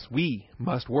motivates us. We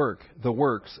must work the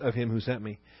works of Him who sent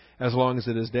me. As long as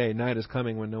it is day, night is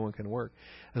coming when no one can work.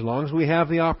 As long as we have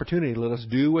the opportunity, let us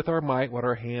do with our might what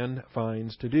our hand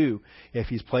finds to do. If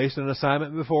He's placed an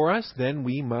assignment before us, then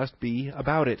we must be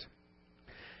about it.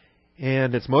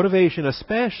 And it's motivation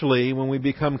especially when we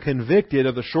become convicted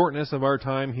of the shortness of our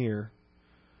time here.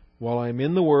 While I am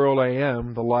in the world, I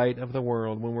am the light of the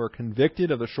world. When we're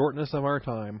convicted of the shortness of our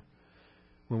time,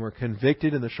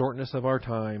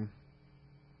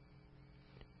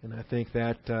 and I think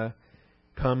that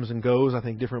comes and goes. I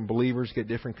think different believers get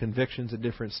different convictions at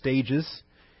different stages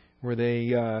where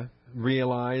they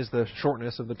realize the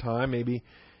shortness of the time. Maybe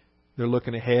they're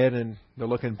looking ahead and they're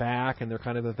looking back and they're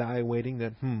kind of evaluating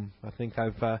that, I think I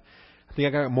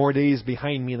got more days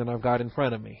behind me than I've got in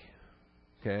front of me.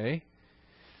 Okay.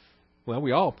 Well,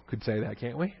 we all could say that,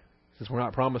 can't we? Since we're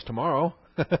not promised tomorrow.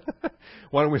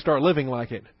 Why don't we start living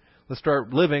like it? Let's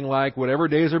start living like whatever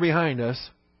days are behind us.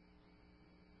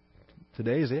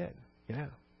 Today's it. Yeah.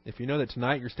 If you know that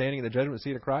tonight you're standing in the judgment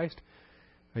seat of Christ,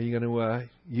 are you going to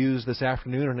use this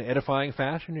afternoon in an edifying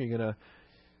fashion, or are you going to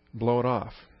blow it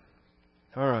off?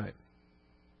 All right.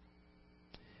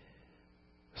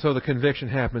 So the conviction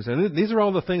happens. And these are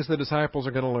all the things the disciples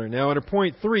are going to learn. Now, at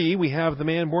point 3, we have the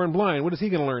man born blind. What is he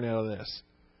going to learn out of this?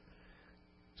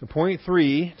 So point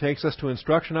 3 takes us to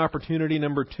instruction opportunity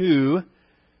number 2,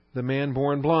 the man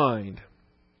born blind.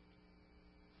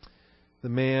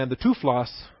 the Tuflos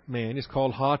man, is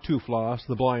called Ha-Tuflos,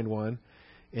 the blind one,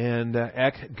 and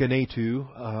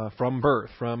Ek-Genetu, from birth,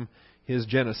 from his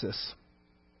genesis,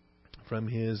 from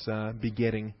his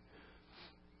begetting.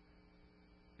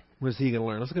 What is he going to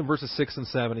learn? Let's look at verses 6 and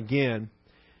 7 again.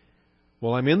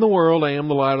 Well, I'm in the world, I am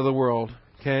the light of the world.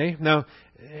 Okay? Now,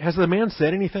 has the man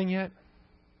said anything yet?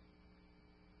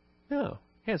 No,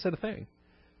 he hasn't said a thing.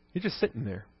 He's just sitting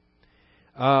there.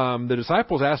 The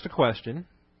disciples asked a question.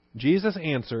 Jesus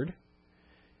answered.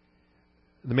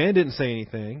 The man didn't say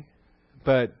anything,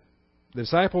 but the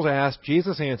disciples asked.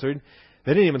 Jesus answered.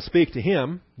 They didn't even speak to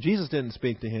him. Jesus didn't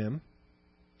speak to him.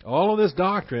 All of this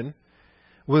doctrine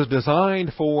was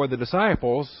designed for the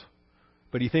disciples,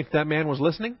 but do you think that man was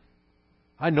listening?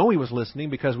 I know he was listening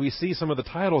because we see some of the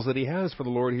titles that he has for the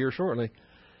Lord here shortly.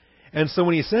 And so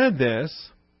when he said this,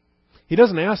 he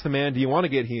doesn't ask the man, do you want to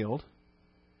get healed?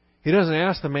 He doesn't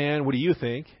ask the man, what do you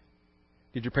think?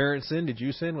 Did your parents sin? Did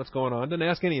you sin? What's going on? Doesn't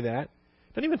ask any of that.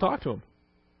 Doesn't even talk to him.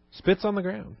 Spits on the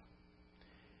ground.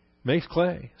 Makes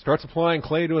clay. Starts applying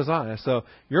clay to his eyes. So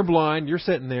you're blind. You're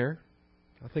sitting there.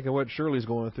 I think of what Shirley's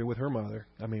going through with her mother.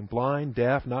 I mean, blind,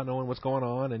 deaf, not knowing what's going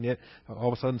on, and yet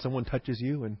all of a sudden someone touches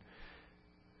you, and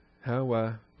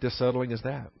how dissettling is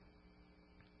that?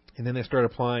 And then they start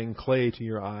applying clay to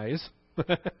your eyes.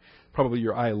 Probably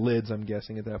your eyelids, I'm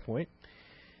guessing, at that point.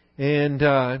 And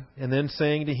then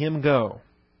saying to him, go.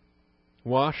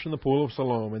 Wash in the pool of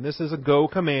Siloam. And this is a go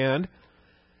command,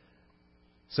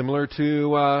 similar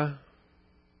to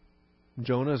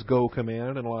Jonah's go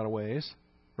command in a lot of ways,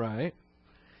 right?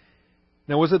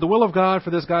 Now, was it the will of God for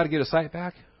this guy to get his sight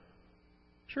back?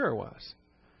 Sure it was.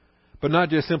 But not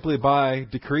just simply by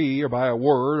decree or by a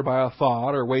word or by a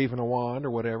thought or waving a wand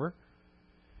or whatever.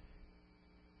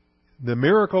 The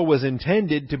miracle was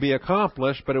intended to be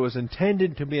accomplished, but it was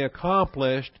intended to be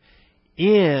accomplished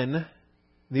in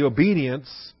the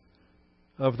obedience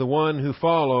of the one who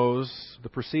follows the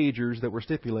procedures that were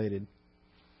stipulated.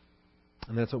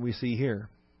 And that's what we see here.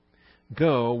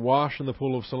 Go, wash in the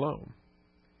pool of Siloam.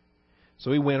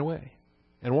 So he went away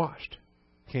and washed.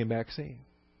 Came back seeing.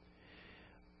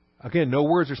 Again, no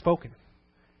words are spoken.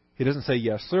 He doesn't say,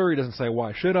 yes, sir. He doesn't say,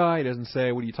 why should I? He doesn't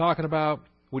say, what are you talking about?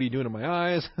 What are you doing to my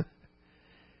eyes?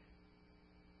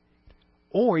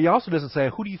 Or he also doesn't say,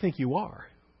 who do you think you are?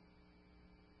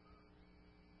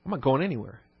 I'm not going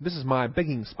anywhere. This is my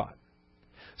begging spot.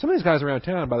 Some of these guys around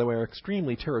town, by the way, are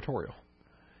extremely territorial.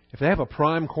 If they have a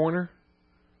prime corner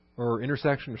or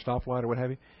intersection or stoplight or what have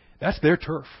you, that's their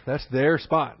turf. That's their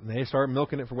spot. And they start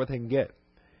milking it for what they can get.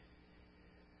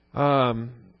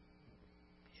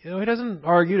 He doesn't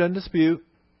argue, doesn't dispute.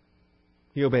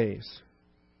 He obeys.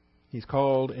 He's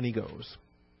called and he goes.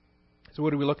 So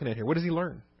what are we looking at here? What does he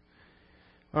learn?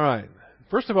 All right.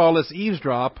 First of all, let's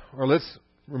eavesdrop, or let's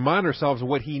remind ourselves of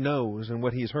what he knows and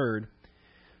what he's heard.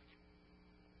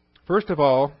 First of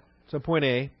all, so point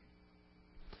A,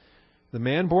 the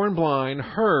man born blind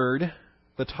heard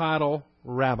the title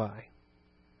Rabbi.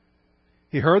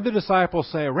 He heard the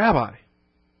disciples say, Rabbi.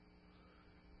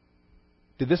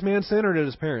 Did this man sin or did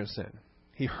his parents sin?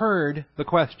 He heard the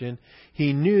question.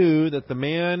 He knew that the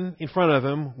man in front of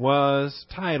him was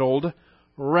titled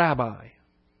Rabbi.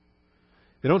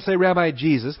 They don't say Rabbi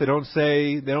Jesus. They don't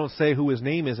say who his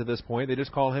name is at this point. They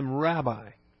just call him Rabbi.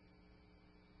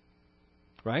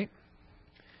 Right?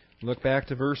 Look back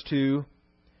to verse 2.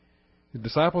 The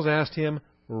disciples asked him,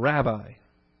 Rabbi.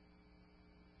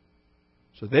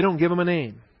 So they don't give him a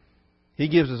name. He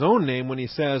gives his own name when he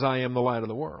says, I am the light of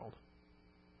the world.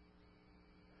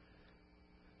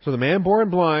 So the man born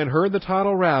blind heard the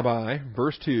title Rabbi,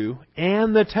 verse 2,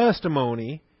 and the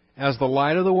testimony as the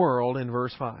light of the world in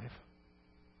verse 5.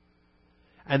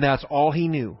 And that's all he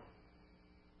knew.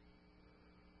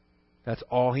 That's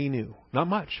all he knew. Not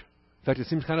much. In fact, it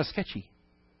seems kind of sketchy.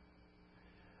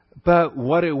 But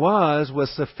what it was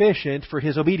sufficient for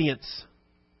his obedience.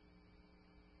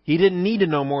 He didn't need to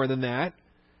know more than that.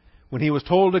 When he was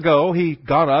told to go, he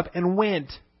got up and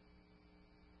went.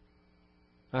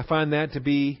 I find that to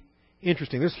be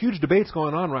interesting. There's huge debates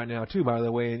going on right now, too, by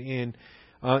the way, in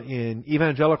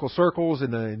evangelical circles,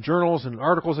 in the journals and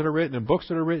articles that are written and books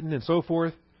that are written and so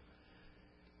forth.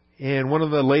 And one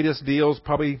of the latest deals,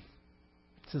 probably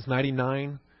since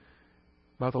 99,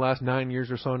 about the last 9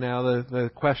 years or so now, the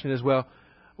question is, well,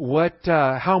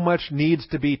 how much needs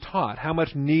to be taught? How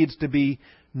much needs to be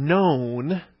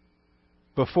known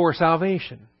before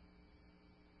salvation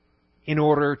in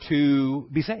order to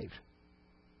be saved?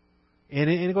 And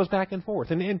it goes back and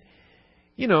forth. And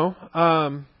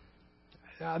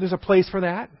there's a place for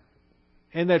that.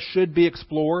 And that should be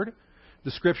explored.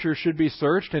 The Scriptures should be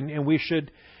searched. And we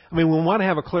want to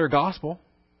have a clear gospel.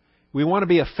 We want to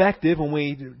be effective when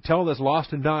we tell this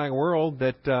lost and dying world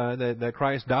that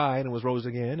Christ died and was rose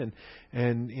again,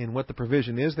 and what the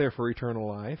provision is there for eternal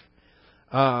life.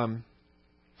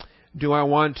 Do I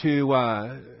want to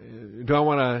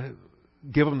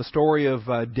give them the story of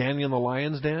Daniel in the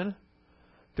lion's den?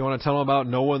 Do I want to tell them about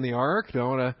Noah and the ark? Do I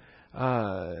want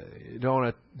to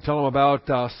tell them about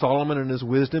Solomon and his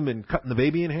wisdom in cutting the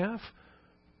baby in half?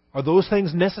 Are those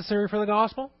things necessary for the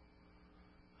gospel?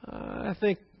 I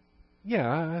think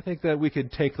that we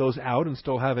could take those out and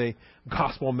still have a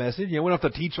gospel message. We don't have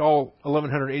to teach all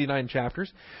 1,189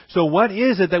 chapters. So what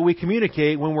is it that we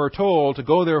communicate when we're told to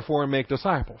go therefore and make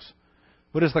disciples?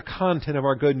 What is the content of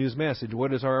our good news message?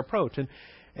 What is our approach?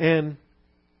 And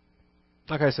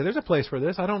like I said, there's a place for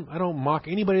this. I don't mock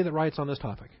anybody that writes on this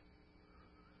topic.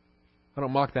 I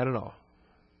don't mock that at all.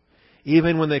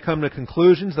 Even when they come to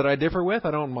conclusions that I differ with,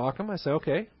 I don't mock them. I say,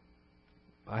 okay,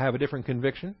 I have a different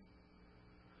conviction.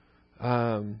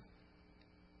 I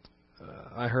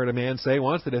heard a man say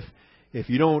once that if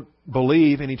you don't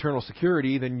believe in eternal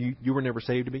security, then you were never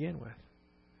saved to begin with.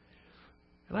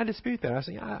 And I dispute that. I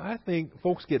say, I think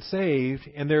folks get saved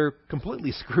and they're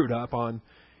completely screwed up on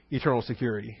eternal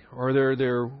security, or they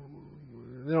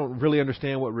don't really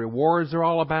understand what rewards are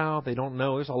all about. They don't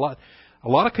know. There's a lot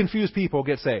of confused people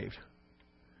get saved,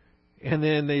 and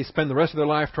then they spend the rest of their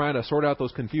life trying to sort out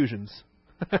those confusions.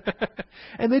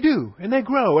 And they do, and they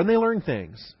grow, and they learn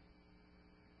things.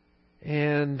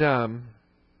 And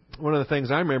one of the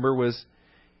things I remember was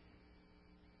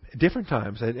different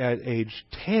times at age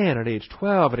 10, at age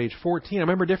 12, at age 14. I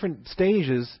remember different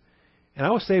stages, and I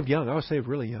was saved young. I was saved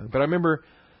really young. But I remember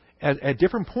at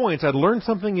different points, I'd learn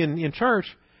something in church,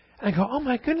 and I'd go, oh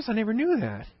my goodness, I never knew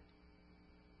that.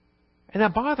 And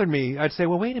that bothered me. I'd say,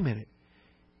 well, wait a minute.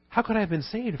 How could I have been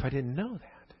saved if I didn't know that?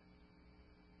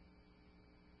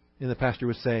 And the pastor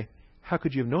would say, how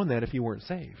could you have known that if you weren't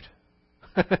saved?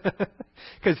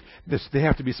 Because they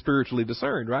have to be spiritually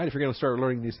discerned, right? If you're going to start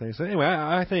learning these things. So anyway,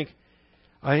 I think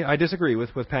I disagree with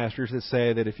pastors that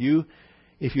say that if you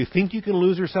think you can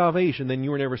lose your salvation, then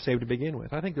you were never saved to begin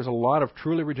with. I think there's a lot of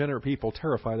truly regenerate people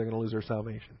terrified they're going to lose their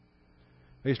salvation.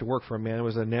 I used to work for a man who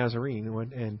was a Nazarene,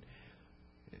 and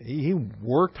he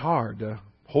worked hard to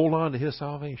hold on to his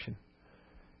salvation.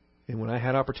 And when I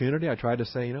had opportunity, I tried to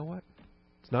say, you know what?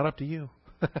 It's not up to you.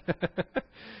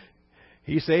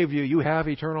 He saved you. You have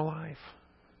eternal life.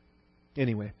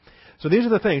 Anyway, so these are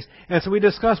the things. And so we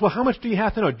discussed, well, how much do you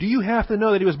have to know? Do you have to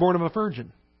know that he was born of a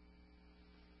virgin?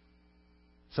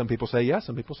 Some people say yes.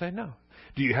 Some people say no.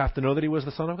 Do you have to know that he was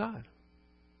the Son of God?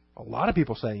 A lot of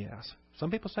people say yes. Some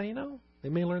people say, they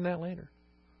may learn that later.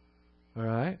 All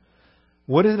right?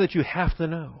 What is it that you have to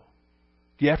know?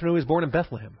 Do you have to know he was born in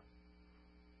Bethlehem?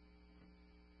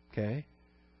 Okay.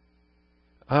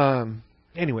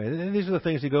 Anyway, these are the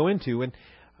things you go into, and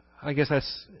I guess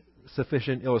that's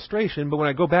sufficient illustration. But when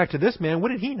I go back to this man,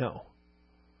 what did he know?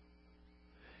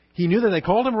 He knew that they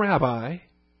called him rabbi,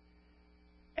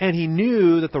 and he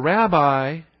knew that the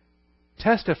rabbi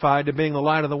testified to being the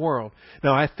light of the world.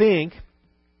 Now, I think,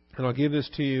 and I'll give this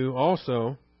to you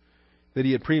also, that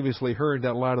he had previously heard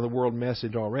that light of the world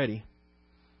message already.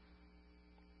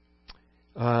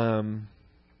 I'm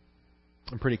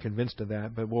pretty convinced of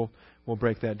that, but we'll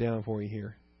break that down for you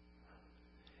here.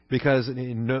 Because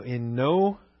there's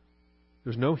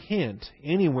no hint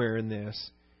anywhere in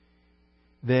this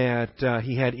that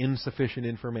he had insufficient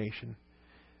information.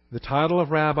 The title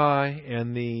of rabbi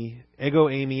and the ego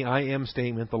eimi, I am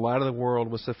statement, the light of the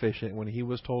world, was sufficient. When he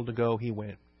was told to go, he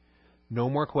went. No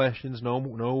more questions, no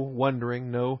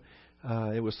wondering,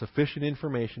 it was sufficient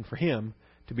information for him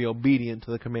to be obedient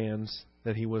to the commands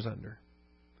that he was under.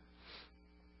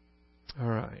 All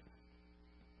right.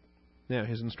 Now,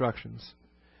 his instructions.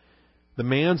 The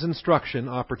man's instruction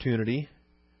opportunity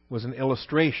was an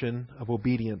illustration of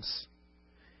obedience.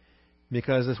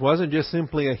 Because this wasn't just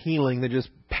simply a healing that just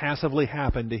passively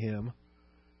happened to him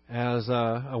as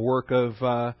a work of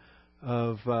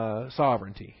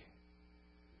sovereignty.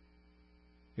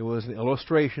 It was an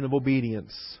illustration of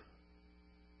obedience.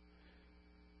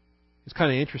 It's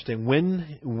kind of interesting.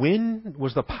 When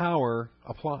was the power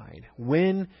applied?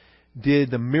 When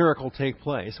did the miracle take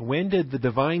place? When did the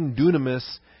divine dunamis,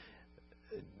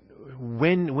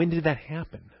 when did that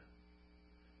happen?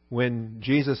 When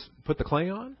Jesus put the clay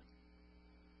on?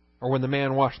 Or when the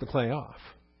man washed the clay off?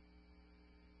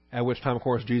 At which time, of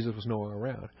course, Jesus was nowhere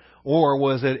around. Or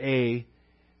was it a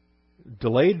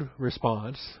delayed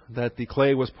response that the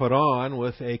clay was put on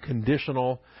with a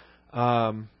conditional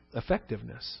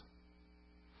effectiveness?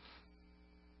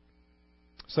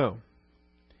 So,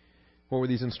 what were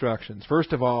these instructions?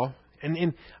 First of all,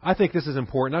 and I think this is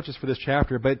important, not just for this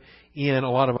chapter, but in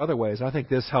a lot of other ways. I think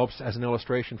this helps as an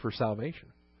illustration for salvation.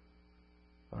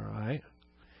 All right?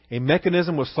 A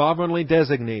mechanism was sovereignly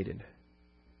designated.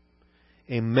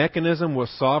 A mechanism was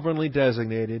sovereignly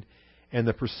designated, and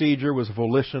the procedure was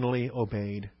volitionally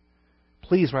obeyed.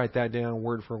 Please write that down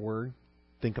word for word.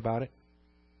 Think about it.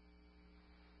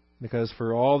 Because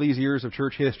for all these years of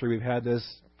church history, we've had this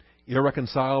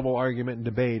irreconcilable argument and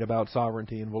debate about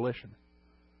sovereignty and volition.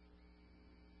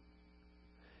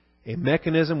 A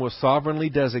mechanism was sovereignly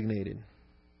designated.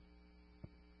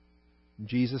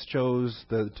 Jesus chose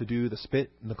to do the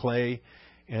spit and the clay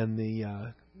and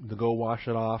the go wash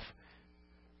it off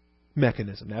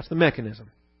mechanism. That's the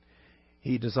mechanism.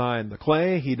 He designed the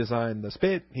clay. He designed the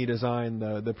spit. He designed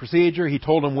the procedure. He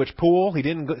told them which pool. He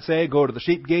didn't say go to the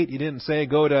sheep gate. He didn't say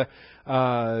go to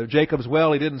Jacob's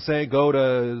well. He didn't say go to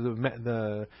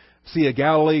the Sea of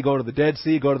Galilee, go to the Dead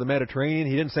Sea, go to the Mediterranean.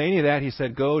 He didn't say any of that. He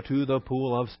said go to the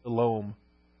pool of Siloam.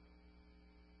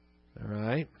 All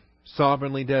right?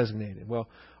 Sovereignly designated. Well,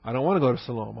 I don't want to go to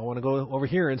Siloam. I want to go over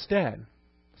here instead.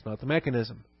 It's not the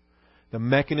mechanism. The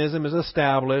mechanism is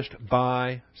established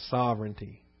by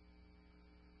sovereignty.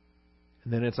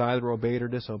 And then it's either obeyed or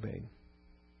disobeyed.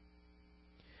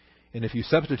 And if you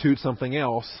substitute something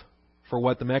else for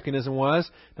what the mechanism was,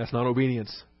 that's not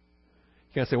obedience.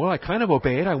 You can't say, well, I kind of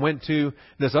obeyed. I went to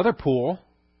this other pool.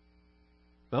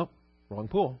 No, wrong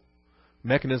pool.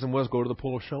 Mechanism was go to the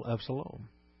pool of Siloam.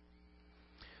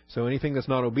 So anything that's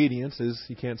not obedience is,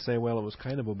 you can't say, well, it was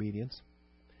kind of obedience.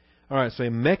 All right, so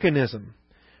a mechanism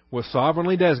was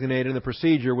sovereignly designated and the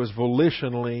procedure was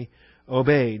volitionally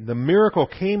obeyed. The miracle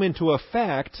came into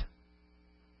effect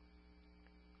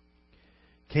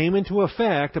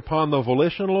upon the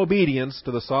volitional obedience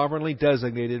to the sovereignly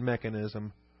designated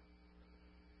mechanism.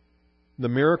 The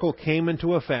miracle came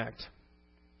into effect.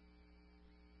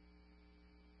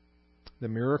 The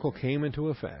miracle came into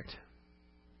effect.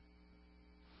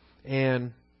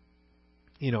 And,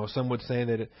 some would say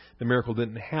that the miracle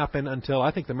didn't happen until,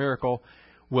 I think the miracle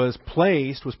was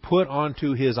put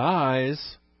onto his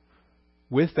eyes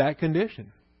with that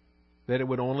condition, that it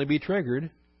would only be triggered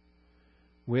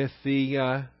with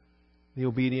the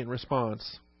obedient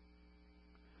response.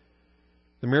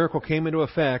 The miracle came into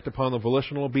effect upon the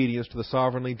volitional obedience to the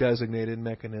sovereignly designated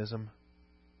mechanism.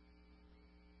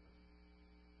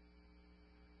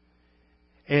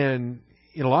 And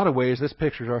in a lot of ways, this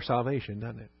pictures our salvation,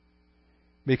 doesn't it?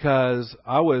 Because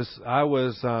I was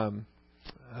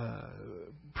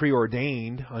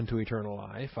preordained unto eternal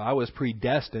life. I was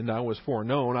predestined. I was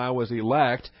foreknown. I was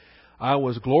elect. I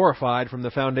was glorified from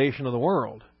the foundation of the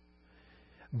world.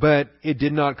 But it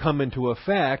did not come into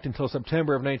effect until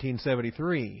September of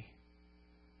 1973,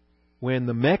 when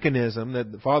the mechanism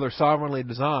that the Father sovereignly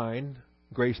designed,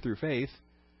 grace through faith,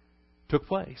 took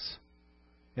place.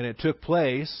 And it took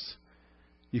place,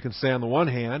 you can say on the one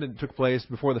hand, it took place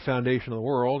before the foundation of the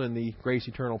world in the grace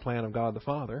eternal plan of God the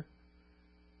Father.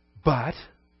 But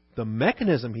the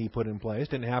mechanism He put in place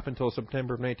didn't happen until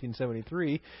September of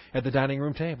 1973 at the dining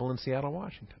room table in Seattle,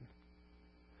 Washington.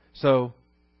 So,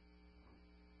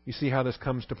 you see how this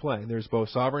comes to play. There's both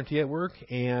sovereignty at work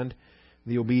and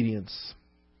the obedience.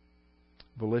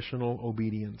 Volitional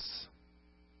obedience.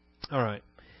 All right.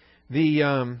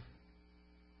 The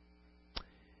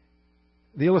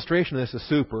illustration of this is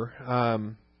super.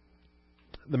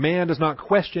 The man does not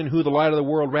question who the light of the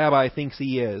world rabbi thinks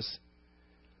he is.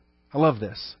 I love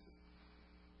this.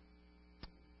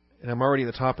 And I'm already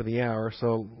at the top of the hour,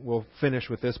 so we'll finish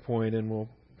with this point and we'll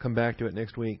come back to it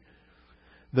next week.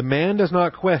 The man does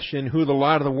not question who the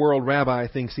light of the world rabbi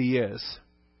thinks he is.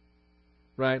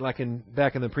 Right? Like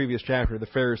back in the previous chapter, the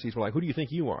Pharisees were like, who do you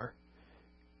think you are?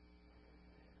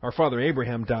 Our father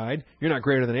Abraham died. You're not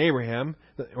greater than Abraham,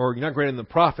 or you're not greater than the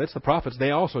prophets. The prophets,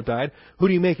 they also died. Who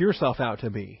do you make yourself out to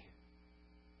be?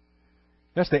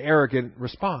 That's the arrogant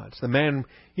response. The man,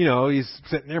 he's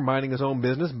sitting there minding his own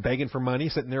business, begging for money,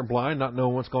 sitting there blind, not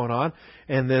knowing what's going on.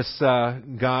 And this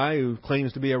guy who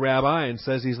claims to be a rabbi and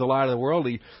says he's the light of the world,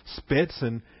 he spits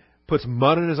and puts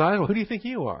mud in his eyes. Well, who do you think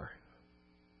you are?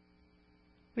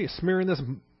 What are you smearing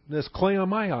this clay on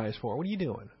my eyes for? What are you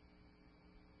doing?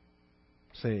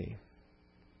 See,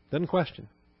 doesn't question.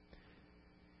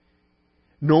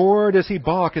 Nor does he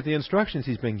balk at the instructions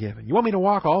he's been given. You want me to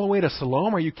walk all the way to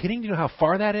Siloam? Are you kidding? Do you know how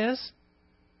far that is?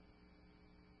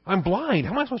 I'm blind.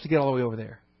 How am I supposed to get all the way over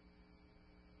there?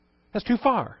 That's too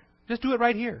far. Just do it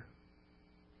right here.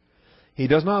 He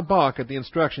does not balk at the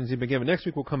instructions he's been given. Next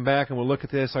week we'll come back and we'll look at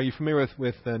this. Are you familiar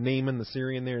with Naaman the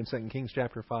Syrian there in 2 Kings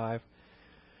chapter 5?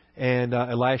 And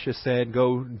Elisha said,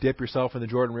 go dip yourself in the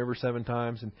Jordan River 7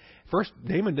 times. And first,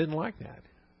 Naaman didn't like that.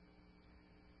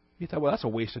 You thought, well, that's a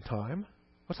waste of time.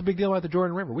 What's the big deal about the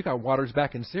Jordan River? We got waters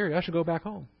back in Syria. I should go back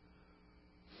home.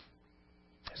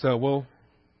 So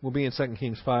we'll be in 2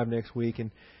 Kings 5 next week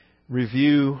and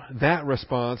review that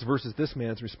response versus this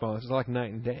man's response. It's like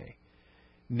night and day.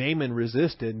 Naaman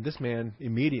resisted, and this man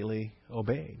immediately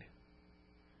obeyed.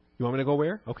 You want me to go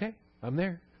where? Okay, I'm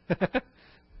there.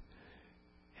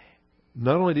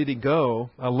 Not only did he go,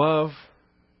 I love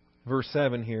verse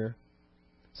 7 here.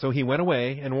 So he went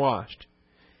away and washed.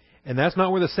 And that's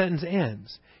not where the sentence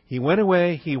ends. He went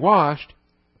away, he washed,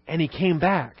 and he came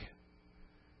back.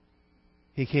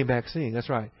 He came back seeing. That's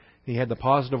right. He had the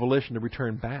positive volition to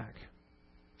return back.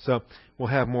 So we'll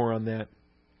have more on that.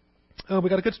 Oh, we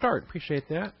got a good start. Appreciate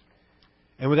that.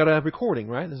 And we got a recording,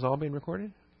 right? This is all being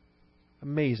recorded?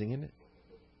 Amazing, isn't it?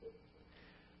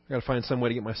 I've got to find some way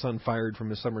to get my son fired from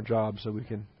his summer job so we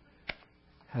can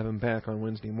have him back on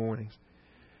Wednesday mornings.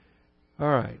 All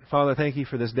right. Father, thank you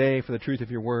for this day, for the truth of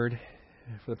your word,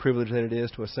 for the privilege that it is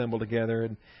to assemble together.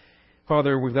 And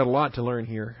Father, we've got a lot to learn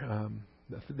here.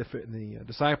 The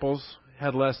disciples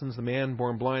had lessons. The man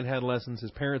born blind had lessons. His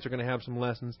parents are going to have some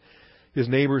lessons. His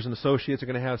neighbors and associates are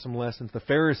going to have some lessons. The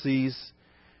Pharisees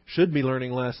should be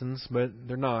learning lessons, but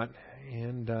they're not.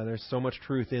 And there's so much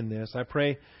truth in this. I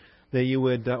pray that you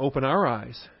would open our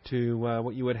eyes to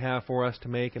what you would have for us to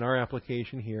make in our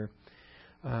application here.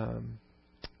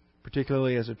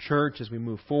 Particularly as a church, as we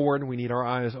move forward, we need our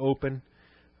eyes open.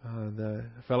 The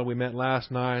fellow we met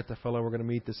last night, the fellow we're going to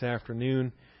meet this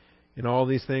afternoon, in all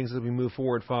these things as we move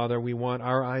forward, Father, we want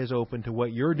our eyes open to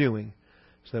what you're doing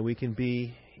so that we can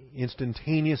be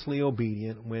instantaneously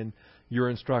obedient when your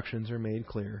instructions are made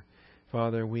clear.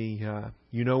 Father,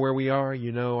 you know where we are.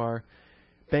 You know our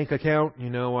bank account. You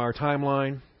know our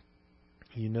timeline.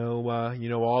 You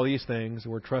know all these things.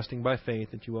 We're trusting by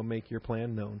faith that you will make your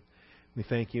plan known. We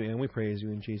thank you and we praise you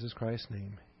in Jesus Christ's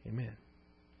name. Amen.